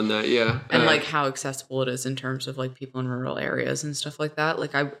answer on that. Yeah. And how accessible it is in terms of people in rural areas and stuff like that.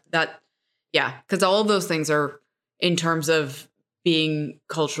 Because all of those things are in terms of being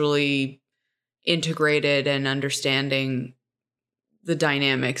culturally integrated and understanding the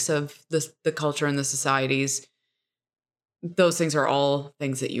dynamics of the culture and the societies. Those things are all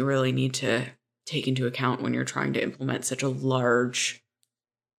things that you really need to take into account when you're trying to implement such a large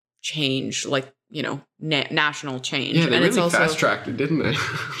change, national change. Yeah, they and really it's also fast-tracked it, didn't they?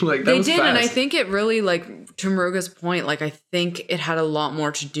 That they was did, fast. and I think it really, to Muruga's point, I think it had a lot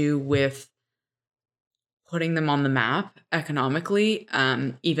more to do with putting them on the map economically,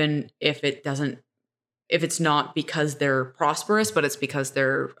 even if it's not because they're prosperous, but it's because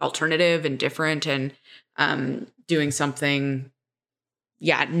they're alternative and different and doing something,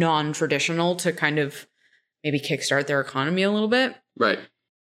 non-traditional to kind of maybe kickstart their economy a little bit. Right.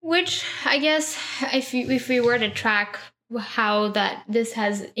 Which I guess if we were to track how this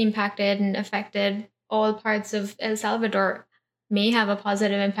has impacted and affected all parts of El Salvador, may have a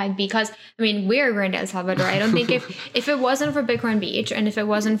positive impact, because we're going to El Salvador. I don't think if it wasn't for Bitcoin Beach and if it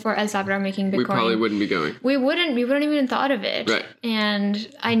wasn't for El Salvador making Bitcoin, we probably wouldn't be going. We wouldn't even thought of it. Right. And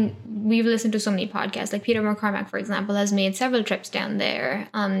we've listened to so many podcasts. Like Peter McCormack, for example, has made several trips down there,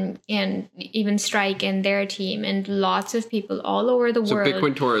 and even Strike and their team, and lots of people all over the world. So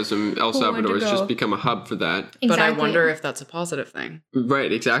Bitcoin tourism, El Salvador has just become a hub for that. Exactly. But I wonder if that's a positive thing. Right,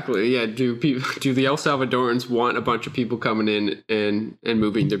 exactly. Yeah, do the El Salvadorans want a bunch of people coming in and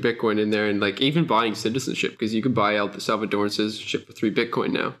moving their Bitcoin in there, and even buying citizenship, because you can buy El Salvadoran citizenship for 3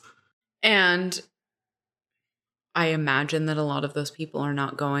 Bitcoin now. And I imagine that a lot of those people are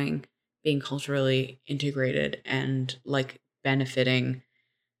not being culturally integrated and benefiting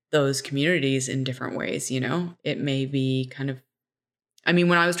those communities in different ways. It may be kind of,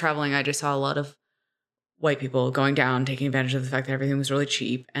 when I was traveling, I just saw a lot of white people going down, taking advantage of the fact that everything was really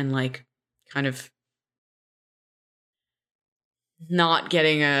cheap, and like kind of not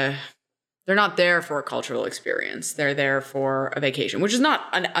getting they're not there for a cultural experience. They're there for a vacation, which is not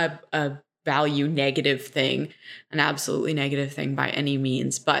a value negative thing, an absolutely negative thing by any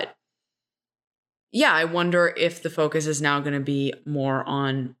means. But yeah, I wonder if the focus is now going to be more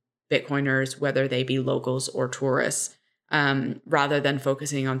on Bitcoiners, whether they be locals or tourists, rather than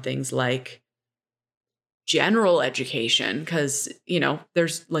focusing on things like general education. Because, you know,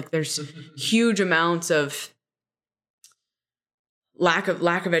 there's huge amounts of lack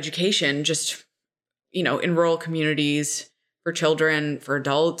of education, just, you know, in rural communities, for children, for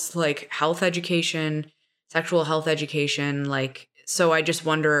adults, like health education, sexual health education. Like, so I just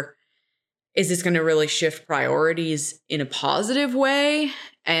wonder, is this going to really shift priorities in a positive way?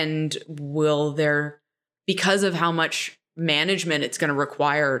 And will there, because of how much management it's going to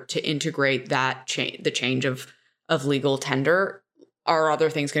require to integrate that the change of legal tender, are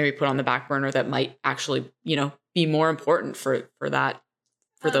other things going to be put on the back burner that might actually, you know, be more important for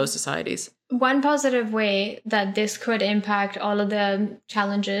those societies? One positive way that this could impact all of the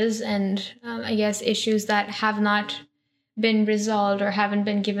challenges and I guess issues that have not been resolved or haven't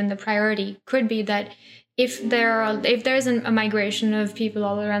been given the priority could be that if there's a migration of people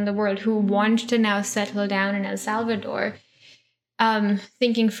all around the world who want to now settle down in El Salvador,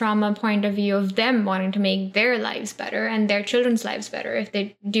 thinking from a point of view of them wanting to make their lives better and their children's lives better if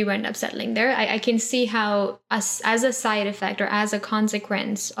they do end up settling there, I can see how as a side effect or as a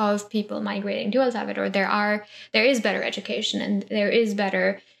consequence of people migrating to El Salvador, there is better education and there is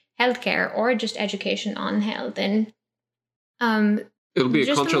better healthcare or just education on health. And it'll be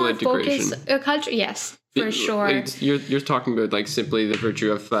a cultural integration. Yes, for sure. You're talking about like simply the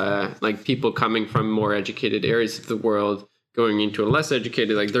virtue of like people coming from more educated areas of the world going into a less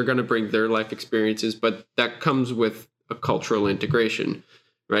educated, like they're going to bring their life experiences, but that comes with a cultural integration,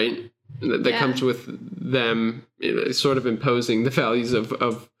 right? That comes with them, you know, sort of imposing the values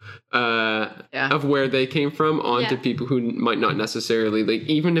of where they came from onto people who might not necessarily, like,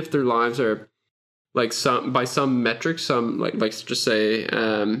 even if their lives are like by some metrics, some like let's just say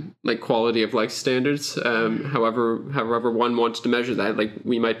like quality of life standards, however one wants to measure that, like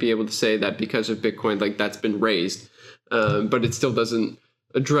we might be able to say that because of Bitcoin, like that's been raised. But it still doesn't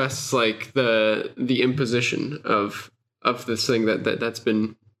address like the imposition of this thing that's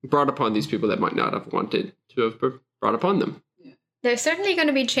been brought upon these people that might not have wanted to have brought upon them. There's certainly going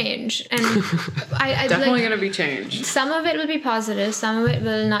to be change, and I definitely going to be change. Some of it will be positive, some of it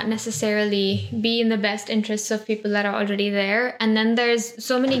will not necessarily be in the best interests of people that are already there, and then there's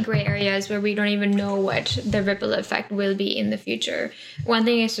so many gray areas where we don't even know what the ripple effect will be in the future. One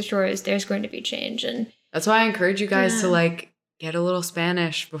thing is for sure is there's going to be change, and that's why I encourage you guys to like get a little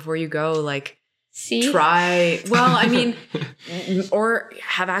Spanish before you go. Like, or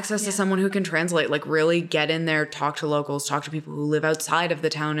have access to someone who can translate. Like, really get in there, talk to locals, talk to people who live outside of the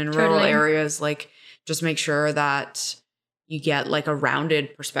town in rural areas. Like, just make sure that you get like a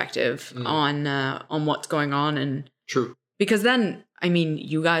rounded perspective on what's going on. And true, because then, I mean,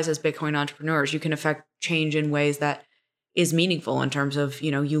 you guys as Bitcoin entrepreneurs, you can affect change in ways that is meaningful in terms of,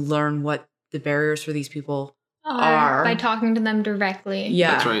 you know, you learn what the barriers for these people are by talking to them directly.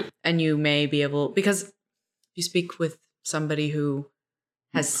 Yeah, that's right. And you may be able, because if you speak with somebody who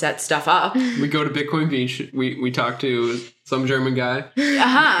has set stuff up. We go to Bitcoin Beach. We talk to some German guy.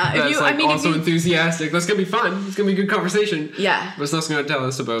 That's also enthusiastic. That's gonna be fun. It's gonna be a good conversation. Yeah, but it's not gonna tell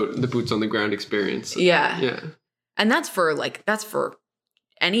us about the boots on the ground experience. Yeah. And that's for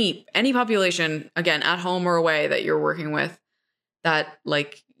any population, again, at home or away, that you're working with, that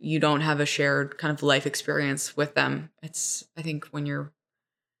like you don't have a shared kind of life experience with them. It's, I think when you're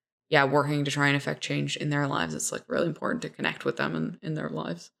working to try and affect change in their lives, it's like really important to connect with them and in their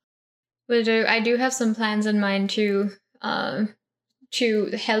lives. I do have some plans in mind to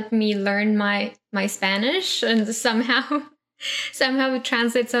help me learn my Spanish and somehow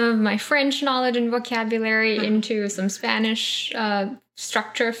translate some of my French knowledge and vocabulary into some Spanish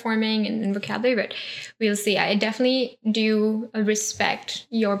structure forming and vocabulary, but we'll see. I definitely do respect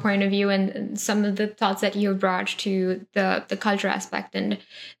your point of view and some of the thoughts that you've brought to the culture aspect and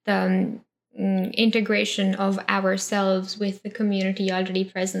the integration of ourselves with the community already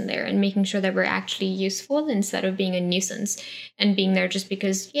present there and making sure that we're actually useful instead of being a nuisance and being there just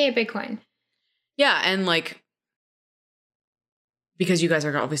because, yay, Bitcoin. Yeah, and like, because you guys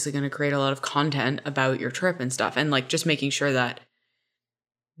are obviously going to create a lot of content about your trip and stuff, and like just making sure that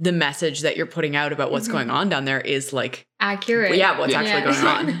the message that you're putting out about what's going on down there is like accurate. Yeah, what's actually going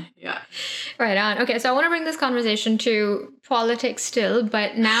on. Yeah. Right on. Okay, so I want to bring this conversation to politics still,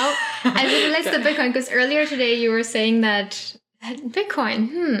 but now as it relates to Bitcoin, because earlier today you were saying that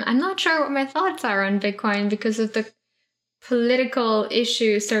Bitcoin, I'm not sure what my thoughts are on Bitcoin because of the political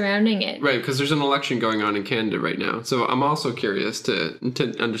issues surrounding it. Right, because there's an election going on in Canada right now. So I'm also curious to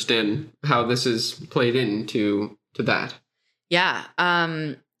understand how this is played into that. Yeah.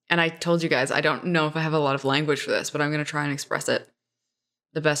 And I told you guys, I don't know if I have a lot of language for this, but I'm going to try and express it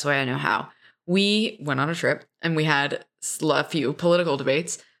the best way I know how. We went on a trip and we had a few political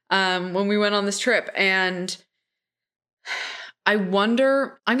debates when we went on this trip. And I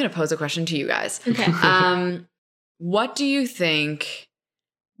wonder, I'm going to pose a question to you guys. Okay. What do you think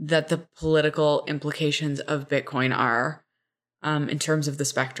that the political implications of Bitcoin are in terms of the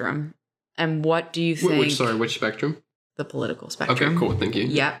spectrum? And what do you think... Which spectrum? The political spectrum. Okay, cool. Thank you.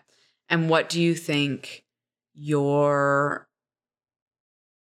 Yeah. And what do you think your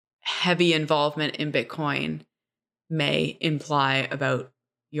heavy involvement in Bitcoin may imply about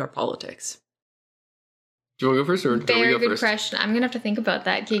your politics? Do you want to go first or do we Very go good first? question. I'm going to have to think about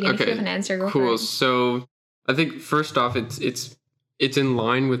that, Keegan. If you have an answer, go cool. for it. So I think first off, it's in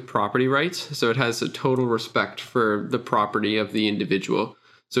line with property rights. So it has a total respect for the property of the individual.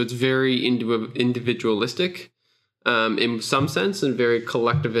 So it's very individualistic in some sense and very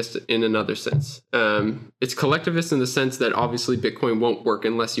collectivist in another sense. It's collectivist in the sense that obviously Bitcoin won't work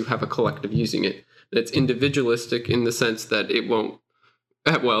unless you have a collective using it. It's individualistic in the sense that it won't,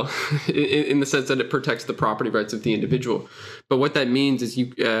 in the sense that it protects the property rights of the individual. But what that means is you,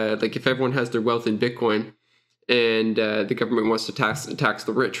 like if everyone has their wealth in Bitcoin and the government wants to tax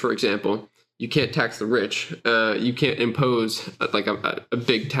the rich, for example, you can't tax the rich. You can't impose like a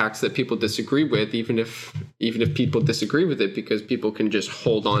big tax that people disagree with, even if people disagree with it, because people can just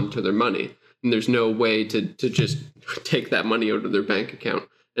hold on to their money. And there's no way to just take that money out of their bank account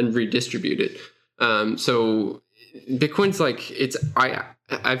and redistribute it. So Bitcoin's like,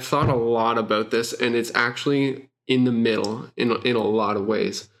 I've thought a lot about this, and it's actually in the middle in a lot of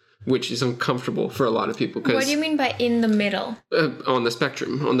ways, which is uncomfortable for a lot of people. What do you mean by in the middle? On the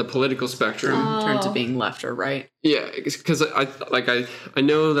spectrum, on the political spectrum. In terms of being left or right. Yeah, because I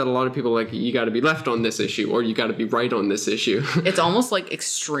know that a lot of people like, you got to be left on this issue or you got to be right on this issue. It's almost like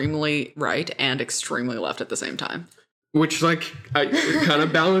extremely right and extremely left at the same time. Which it kind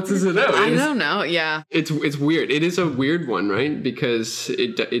of balances it out. I don't know. Yeah, it's weird. It is a weird one, right? Because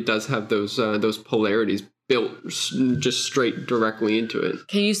it does have those polarities built just straight directly into it.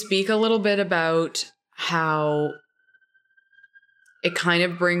 Can you speak a little bit about how it kind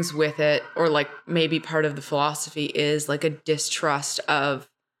of brings with it, or like maybe part of the philosophy is like a distrust of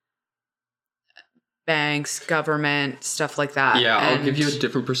banks, government, stuff like that? Yeah, I'll give you a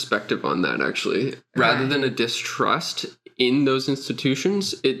different perspective on that, actually. Rather than a distrust in those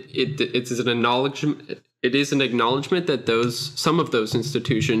institutions, it is an acknowledgement. It is an acknowledgement that some of those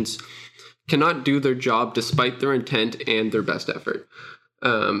institutions cannot do their job despite their intent and their best effort.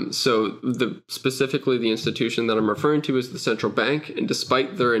 So specifically the institution that I'm referring to is the central bank, and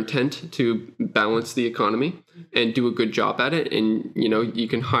despite their intent to balance the economy and do a good job at it, and you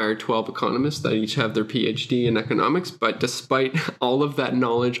can hire 12 economists that each have their PhD in economics, but despite all of that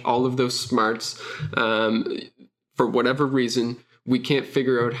knowledge, all of those smarts, for whatever reason, we can't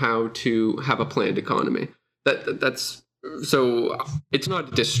figure out how to have a planned economy. So it's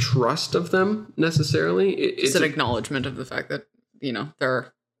not distrust of them necessarily. It's an acknowledgement of the fact that, there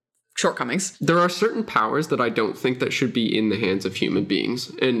are shortcomings. There are certain powers that I don't think that should be in the hands of human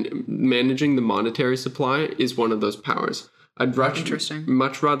beings. And managing the monetary supply is one of those powers. I'd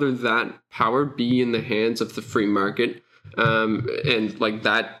much rather that power be in the hands of the free market. And like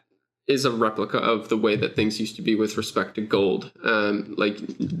that is a replica of the way that things used to be with respect to gold.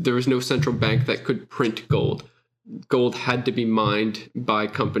 There was no central bank that could print gold. Gold had to be mined by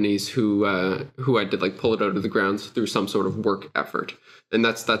companies who had to pull it out of the ground through some sort of work effort, and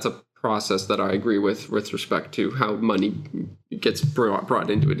that's a process that I agree with respect to how money gets brought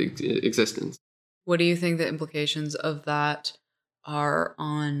into existence. What do you think the implications of that are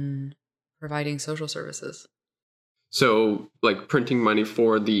on providing social services? So, printing money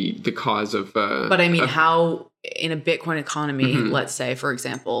for the cause of. But I mean, how in a Bitcoin economy, let's say, for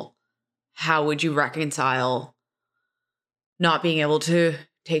example, how would you reconcile not being able to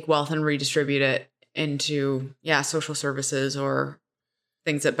take wealth and redistribute it into, social services or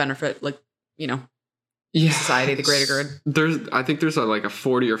things that benefit, society, the greater good? I think there's a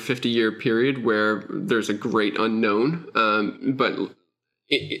 40 or 50 year period where there's a great unknown. But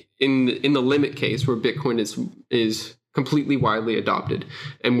in the limit case where Bitcoin is completely widely adopted,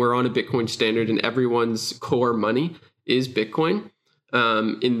 and we're on a Bitcoin standard, and everyone's core money is Bitcoin.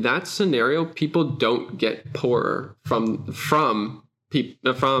 In that scenario, people don't get poorer from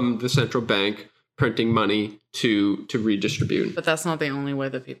the central bank printing money to redistribute. But that's not the only way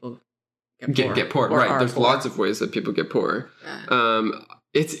that people get poor. Right. There's poor. lots of ways that people get poorer. Yeah.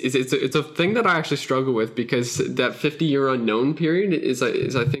 It's a thing that I actually struggle with, because that 50-year unknown period is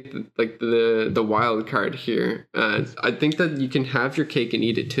I think like the wild card here. I think that you can have your cake and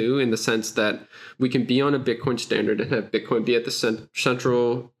eat it too, in the sense that we can be on a Bitcoin standard and have Bitcoin be at the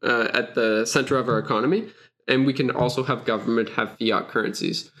center of our economy, and we can also have government have fiat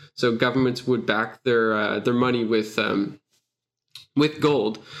currencies. So governments would back their money with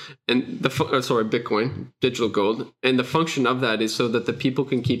gold, and Bitcoin, digital gold, and the function of that is so that the people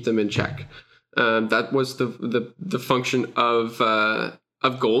can keep them in check. That was the function of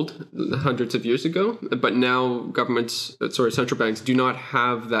gold hundreds of years ago, but now central banks do not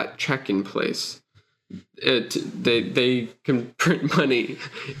have that check in place. They can print money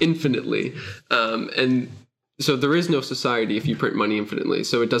infinitely, and so there is no society if you print money infinitely.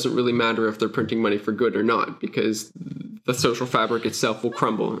 So it doesn't really matter if they're printing money for good or not, because the social fabric itself will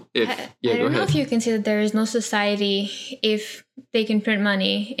crumble. I don't know if you can say that there is no society if they can print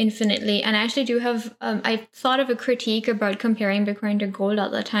money infinitely. And I actually do have, I thought of a critique about comparing Bitcoin to gold all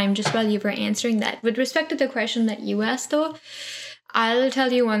the time, just while you were answering that. With respect to the question that you asked, though, I'll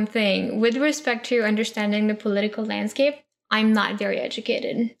tell you one thing. With respect to understanding the political landscape, I'm not very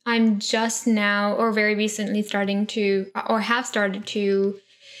educated. I'm just now, or very recently, started to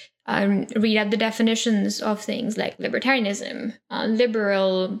read up the definitions of things like libertarianism,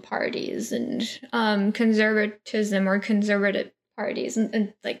 liberal parties, and conservatism or conservative parties,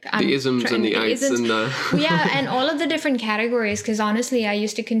 and like the isms and the ites and the yeah, and all of the different categories. Because honestly, I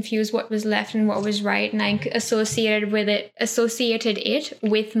used to confuse what was left and what was right, and I associated it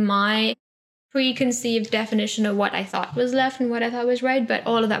with my preconceived definition of what I thought was left and what I thought was right, but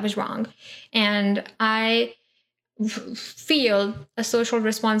all of that was wrong. And I feel a social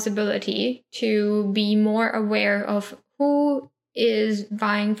responsibility to be more aware of who is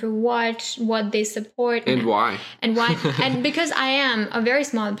vying for what they support, and why. And because I am a very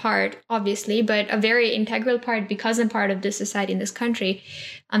small part, obviously, but a very integral part, because I'm part of this society in this country,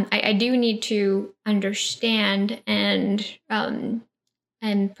 I do need to understand and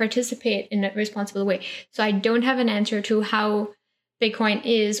participate in a responsible way. So I don't have an answer to how Bitcoin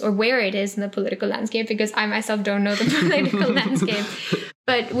is or where it is in the political landscape, because I myself don't know the political landscape.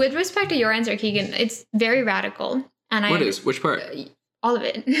 But with respect to your answer, Keegan, it's very radical. And which part? All of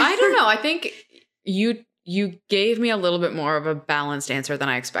it. I don't know. I think you gave me a little bit more of a balanced answer than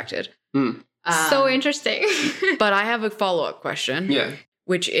I expected. So interesting. But I have a follow-up question. Yeah.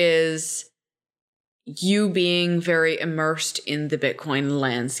 Which is, you being very immersed in the Bitcoin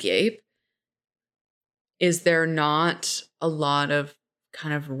landscape, is there not a lot of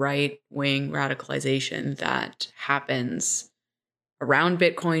kind of right-wing radicalization that happens around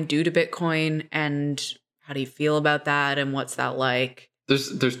Bitcoin, due to Bitcoin? And how do you feel about that? And what's that like?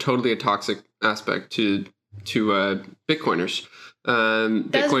 There's totally a toxic aspect to Bitcoiners. Does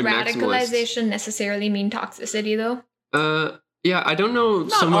Bitcoin radicalization necessarily mean toxicity, though? Yeah, I don't know.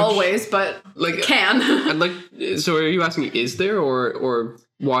 Not so much, always, but like can. So are you asking, is there, or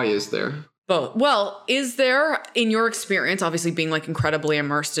why is there? Both. Well, is there, in your experience, obviously being like incredibly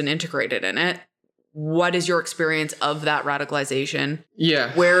immersed and integrated in it, what is your experience of that radicalization?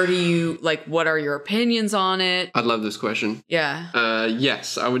 Yeah. Where do you, like, what are your opinions on it? I love this question. Yeah.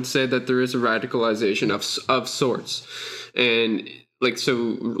 Yes, I would say that there is a radicalization of sorts. And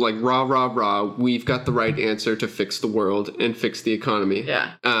rah, we've got the right answer to fix the world and fix the economy.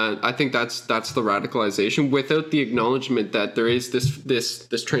 Yeah. I think that's the radicalization, without the acknowledgement that there is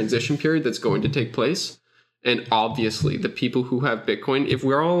this transition period that's going to take place. And obviously the people who have Bitcoin, if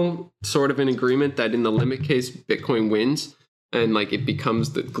we're all sort of in agreement that in the limit case, Bitcoin wins and like it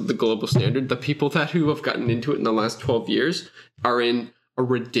becomes the global standard, the people who have gotten into it in the last 12 years are in a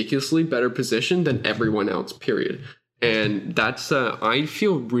ridiculously better position than everyone else, period. And that's I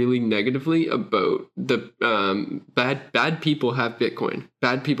feel really negatively about the bad people have Bitcoin.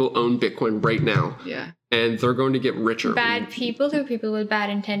 Bad people own Bitcoin right now. Yeah. And they're going to get richer. Bad people or people with bad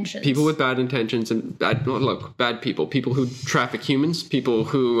intentions? People with bad intentions and bad people. People who traffic humans. People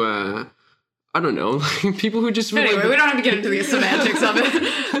who, I don't know, people who just... Anyway, we don't have to get into the semantics of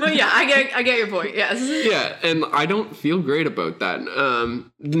it. But yeah, I get your point, yes. Yeah, and I don't feel great about that.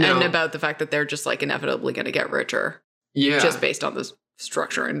 And about the fact that they're just like inevitably going to get richer. Yeah. Just based on the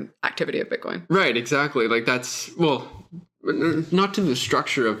structure and activity of Bitcoin. Right, exactly. Like that's, well, not to the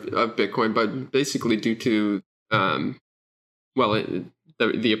structure of Bitcoin, but basically due to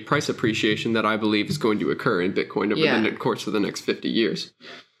the price appreciation that I believe is going to occur in Bitcoin over the course of the next 50 years.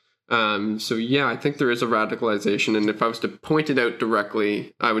 So yeah, I think there is a radicalization, and if I was to point it out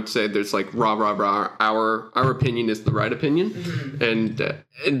directly, I would say there's like rah rah rah. Our opinion is the right opinion,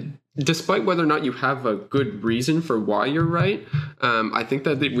 and despite whether or not you have a good reason for why you're right, I think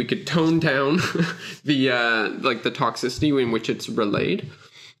that we could tone down the toxicity in which it's relayed,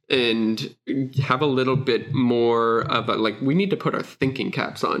 and have a little bit more of we need to put our thinking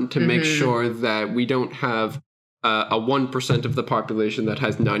caps on to make sure that we don't have a 1% of the population that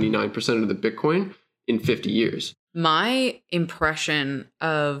has 99% of the Bitcoin in 50 years. My impression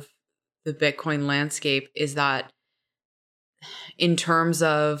of the Bitcoin landscape is that in terms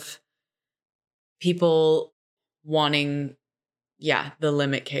of people wanting, the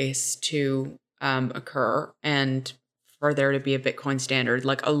limit case to occur and for there to be a Bitcoin standard,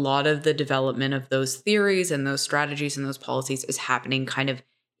 like a lot of the development of those theories and those strategies and those policies is happening kind of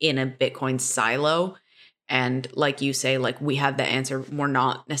in a Bitcoin silo. And like you say, like we have the answer. We're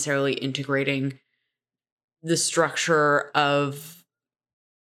not necessarily integrating the structure of,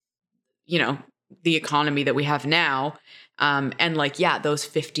 the economy that we have now. And those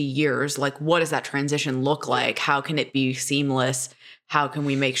 50 years, like what does that transition look like? How can it be seamless? How can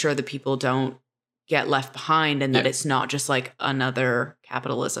we make sure that people don't get left behind and that it's not just like another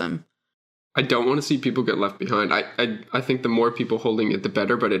capitalism? I don't want to see people get left behind. I think the more people holding it, the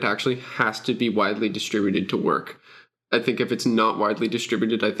better, but it actually has to be widely distributed to work. I think if it's not widely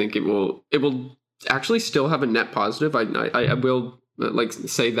distributed, I think it will actually still have a net positive. I will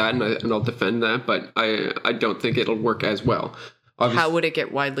say that and I'll defend that, but I don't think it'll work as well. Obviously, how would it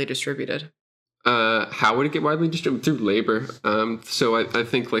get widely distributed? How would it get widely distributed? Through labor. So I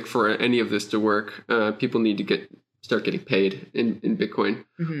think for any of this to work, people need to start getting paid in Bitcoin,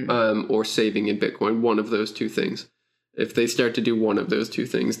 or saving in Bitcoin, one of those two things. If they start to do one of those two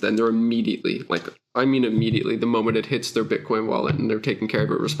things, then they're immediately, the moment it hits their Bitcoin wallet and they're taking care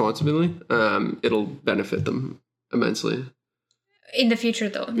of it responsibly, it'll benefit them immensely. In the future,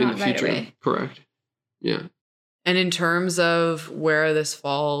 though, not right away. Correct. Yeah. And in terms of where this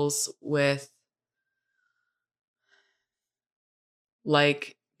falls with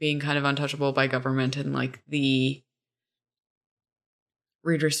being kind of untouchable by government and the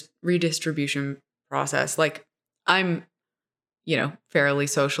redistribution process, I'm, fairly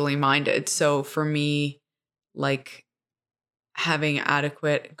socially minded. So for me, having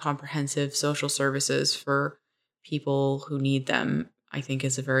adequate, comprehensive social services for people who need them, I think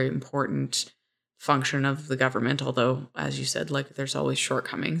is a very important function of the government. Although, as you said, there's always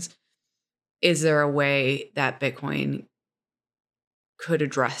shortcomings. Is there a way that Bitcoin could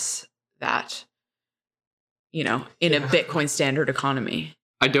address that, in a Bitcoin standard economy?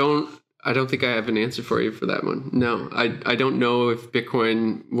 I don't think I have an answer for you for that one. No, I don't know if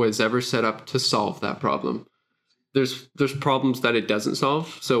Bitcoin was ever set up to solve that problem. There's problems that it doesn't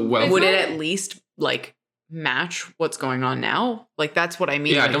solve. So would it at least match what's going on now? That's what I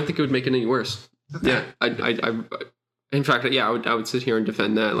mean. Yeah, I don't think it would make it any worse. Okay. Yeah, I in fact, I would sit here and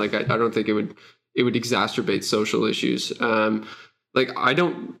defend that. I don't think it would exacerbate social issues. I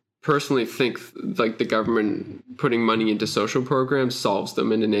don't personally think the government putting money into social programs solves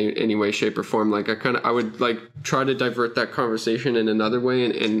them in any way, shape, or form. I would try to divert that conversation in another way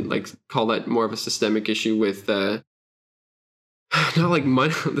and call that more of a systemic issue with not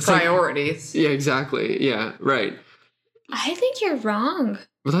money priorities. Yeah, exactly. Yeah, right. I think you're wrong.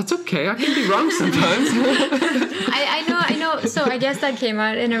 Well, that's okay. I can be wrong sometimes. I know. So I guess that came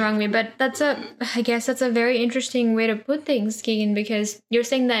out in a wrong way, but I guess that's a very interesting way to put things, Keegan, because you're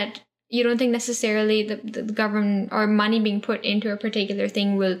saying that you don't think necessarily the government or money being put into a particular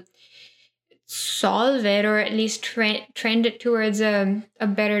thing will solve it, or at least trend it towards a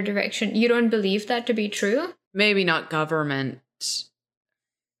better direction. You don't believe that to be true? Maybe not government.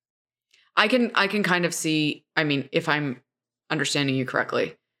 I can kind of see, if I'm understanding you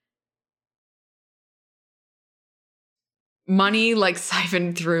correctly, money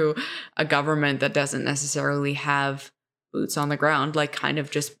siphoned through a government that doesn't necessarily have boots on the ground, kind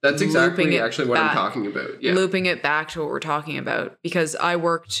of just that's exactly actually what I'm talking about. Yeah. Looping it back to what we're talking about, because I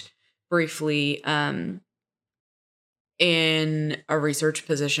worked briefly in a research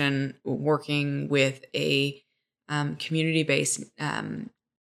position working with a community-based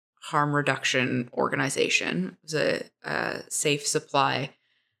harm reduction organization. It was a safe supply,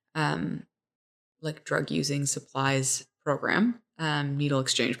 drug using supplies program, needle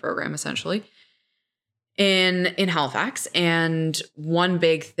exchange program, essentially. in Halifax. And one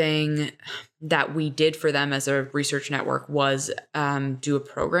big thing that we did for them as a research network was do a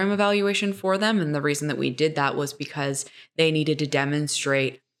program evaluation for them. And the reason that we did that was because they needed to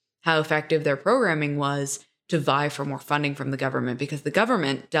demonstrate how effective their programming was to vie for more funding from the government, because the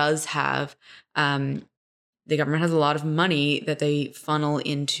government does have the government has a lot of money that they funnel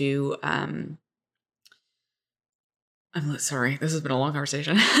into I'm sorry, this has been a long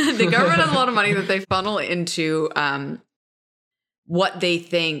conversation. The government has a lot of money that they funnel into what they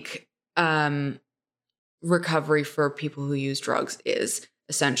think recovery for people who use drugs is,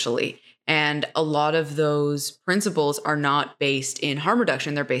 essentially. And a lot of those principles are not based in harm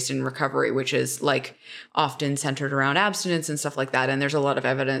reduction. They're based in recovery, which is like often centered around abstinence and stuff like that. And there's a lot of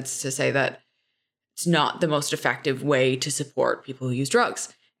evidence to say that it's not the most effective way to support people who use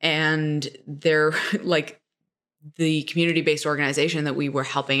drugs. And they're like, the community-based organization that we were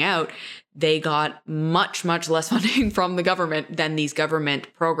helping out, they got much, much less funding from the government than these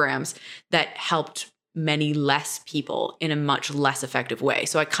government programs that helped many less people in a much less effective way.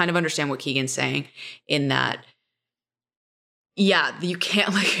 So I kind of understand what Keegan's saying in that, yeah, you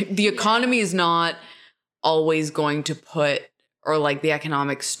can't, like, the economy is not always going to put, or like the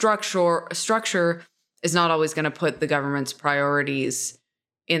economic structure is not always going to put the government's priorities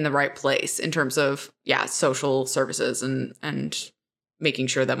in the right place in terms of, social services and making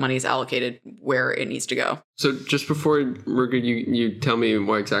sure that money is allocated where it needs to go. So just before, Rutger, you tell me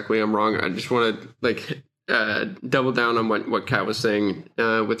why exactly I'm wrong, I just want to double down on what Kat was saying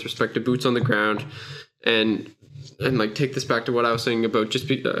with respect to boots on the ground, and like take this back to what I was saying about just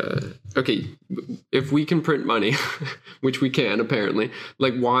okay, if we can print money, which we can apparently,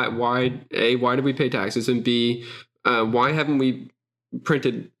 like why do we pay taxes, and B, why haven't we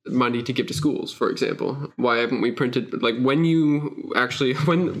printed money to give to schools, for example? Why haven't we printed, like,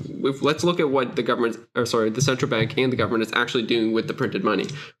 let's look at what the central bank and the government is actually doing with the printed money.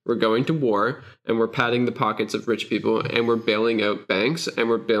 We're going to war, and we're padding the pockets of rich people, and we're bailing out banks, and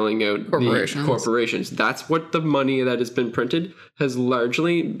we're bailing out the corporations. That's what the money that has been printed has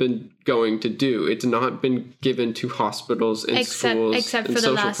largely been going to do. It's not been given to hospitals and schools except and for the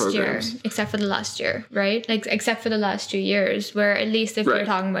social last programs. year. Except for the last year, right? Like except for the last 2 years, where at least if we're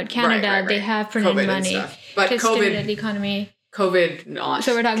talking about Canada, right. they have printed COVID money but to COVID, stimulate the economy. COVID not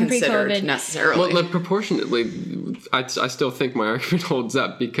so we're talking considered pre-COVID necessarily. Well, like, proportionately, I still think my argument holds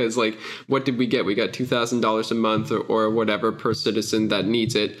up, because, like, what did we get? We got $2,000 a month or whatever per citizen that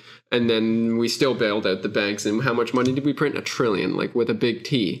needs it, and then we still bailed out the banks. And how much money did we print? $1 trillion, like with a big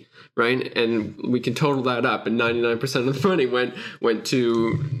T, right? And we can total that up, and 99% of the money went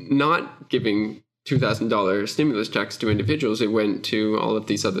to not giving $2,000 stimulus checks to individuals. It went to all of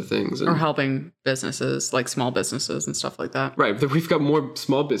these other things, or helping businesses, like small businesses and stuff like that. Right. We've got more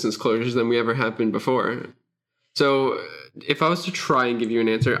small business closures than we ever have been before. So if I was to try and give you an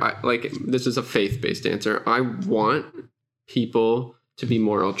answer, this is a faith-based answer. I want people to be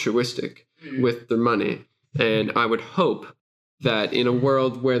more altruistic with their money. And I would hope that in a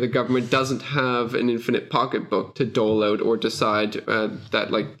world where the government doesn't have an infinite pocketbook to dole out or decide that,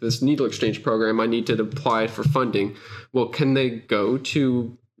 like, this needle exchange program, I need to apply for funding. Well, can they go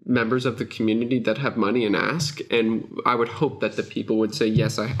to members of the community that have money and ask? And I would hope that the people would say,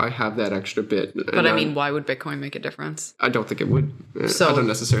 yes, I have that extra bit. But I mean, why would Bitcoin make a difference? I don't think it would. So I don't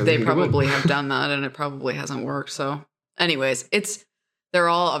necessarily they think probably have done that, and it probably hasn't worked. So anyways, they're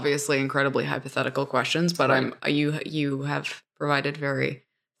all obviously incredibly hypothetical questions, but right. You have provided very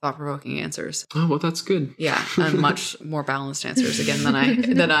thought-provoking answers. Oh, well, that's good. Yeah, and much more balanced answers again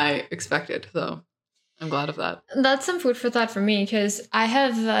than I expected. So I'm glad of that. That's some food for thought for me, because I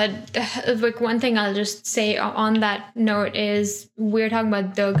have like one thing I'll just say on that note is we're talking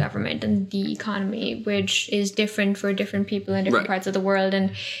about the government and the economy, which is different for different people in different parts of the world.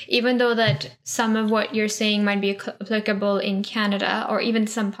 And even though that some of what you're saying might be applicable in Canada, or even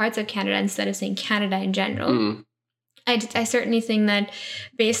some parts of Canada, instead of saying Canada in general, I certainly think that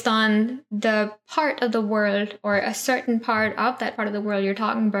based on the part of the world, or a certain part of that part of the world you're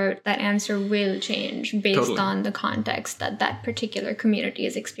talking about, that answer will change based on the context that particular community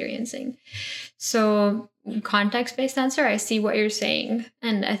is experiencing. So context-based answer, I see what you're saying.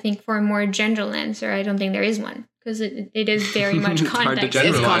 And I think for a more general answer, I don't think there is one, because it is very much context.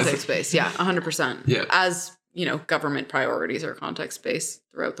 It's context-based, yeah, 100%. Yeah. As, government priorities are context-based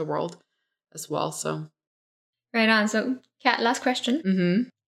throughout the world as well, so... Right on. So, Kat, last question. Mm-hmm.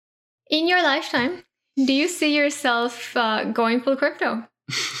 In your lifetime, do you see yourself going full crypto?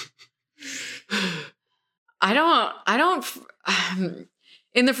 I don't.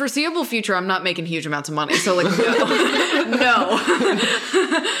 In the foreseeable future, I'm not making huge amounts of money. So, like, no.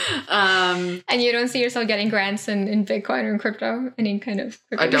 And you don't see yourself getting grants in Bitcoin or in crypto, any kind of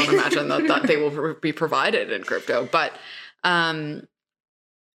crypto? I don't imagine that they will be provided in crypto, but I'm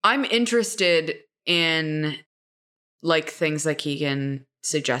interested in like things like Keegan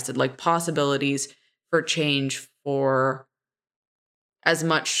suggested, like possibilities for change for as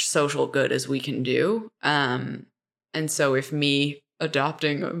much social good as we can do. And so if me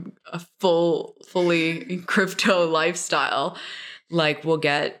adopting a fully crypto lifestyle, like will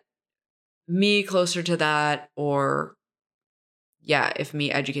get me closer to that, or yeah, if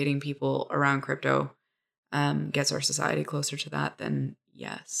me educating people around crypto gets our society closer to that, then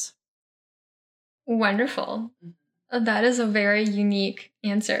yes. Wonderful. That is a very unique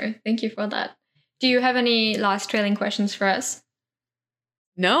answer. Thank you for that. Do you have any last trailing questions for us?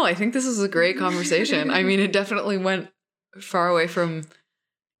 No, I think this is a great conversation. I mean, it definitely went far away from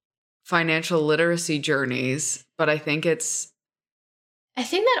financial literacy journeys, but I think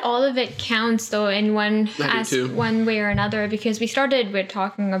that all of it counts, though, in one way or another, because we started with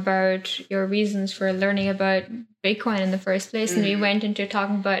talking about your reasons for learning about Bitcoin in the first place, and we went into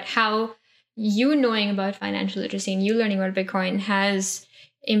talking about how you knowing about financial literacy and you learning about Bitcoin has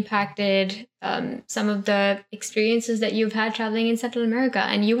impacted some of the experiences that you've had traveling in Central America.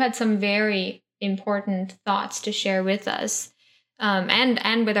 And you had some very important thoughts to share with us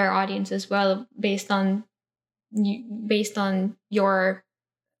and with our audience as well, based on your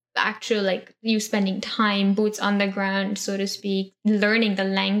actual, like, you spending time, boots on the ground, so to speak, learning the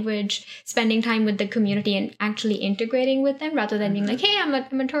language, spending time with the community and actually integrating with them rather than being like, hey, I'm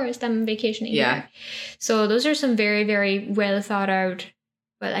a tourist, I'm vacationing here. So those are some very, very well thought out,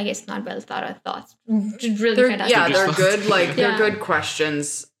 well, I guess not well thought out thoughts. Really fantastic. Yeah, they're good. Like they're good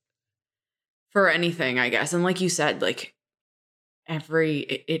questions for anything, I guess. And like you said, like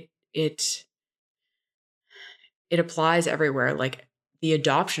it applies everywhere. Like the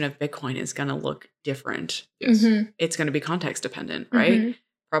adoption of Bitcoin is going to look different. Yes. It's going to be context dependent, right?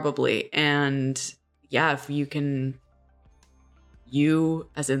 Probably. And yeah, if you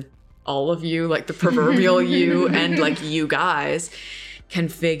as in all of you, like the proverbial you and like you guys can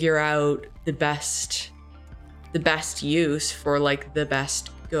figure out the best use for like the best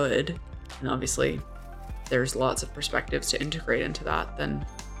good, and obviously there's lots of perspectives to integrate into that, then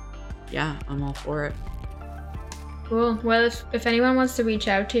yeah, I'm all for it. Cool. Well, if anyone wants to reach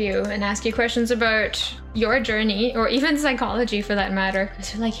out to you and ask you questions about your journey, or even psychology for that matter,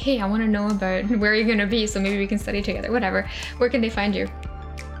 because you're like, hey, I want to know about where you're going to be, so maybe we can study together, whatever, where can they find you?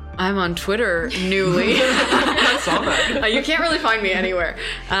 I'm on Twitter newly. I saw that. You can't really find me anywhere.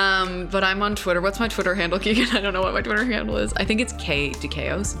 But I'm on Twitter. What's my Twitter handle, Keegan? I don't know what my Twitter handle is. I think it's Dikaos,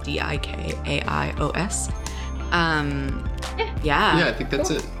 Dikaios. Yeah, I think that's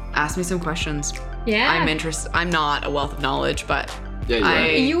it. Ask me some questions. Yeah. I'm interested. I'm not a wealth of knowledge, but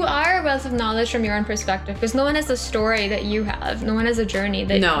you are a wealth of knowledge from your own perspective, because no one has a story that you have. No one has a journey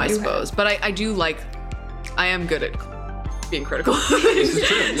that you have. No, I suppose. But I am good at being critical. This is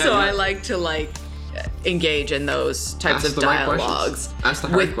true. Yeah, so I like to engage in those types of dialogues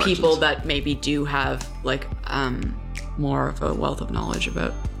with people that maybe do have more of a wealth of knowledge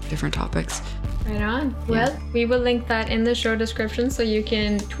about different topics. Right on. Well, we will link that in the show description so you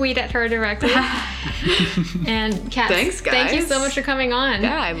can tweet at her directly. And Kat, thanks, guys. Thank you so much for coming on.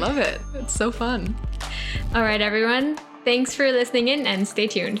 Yeah, I love it. It's so fun. All right, everyone. Thanks for listening in and stay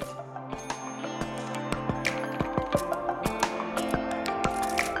tuned.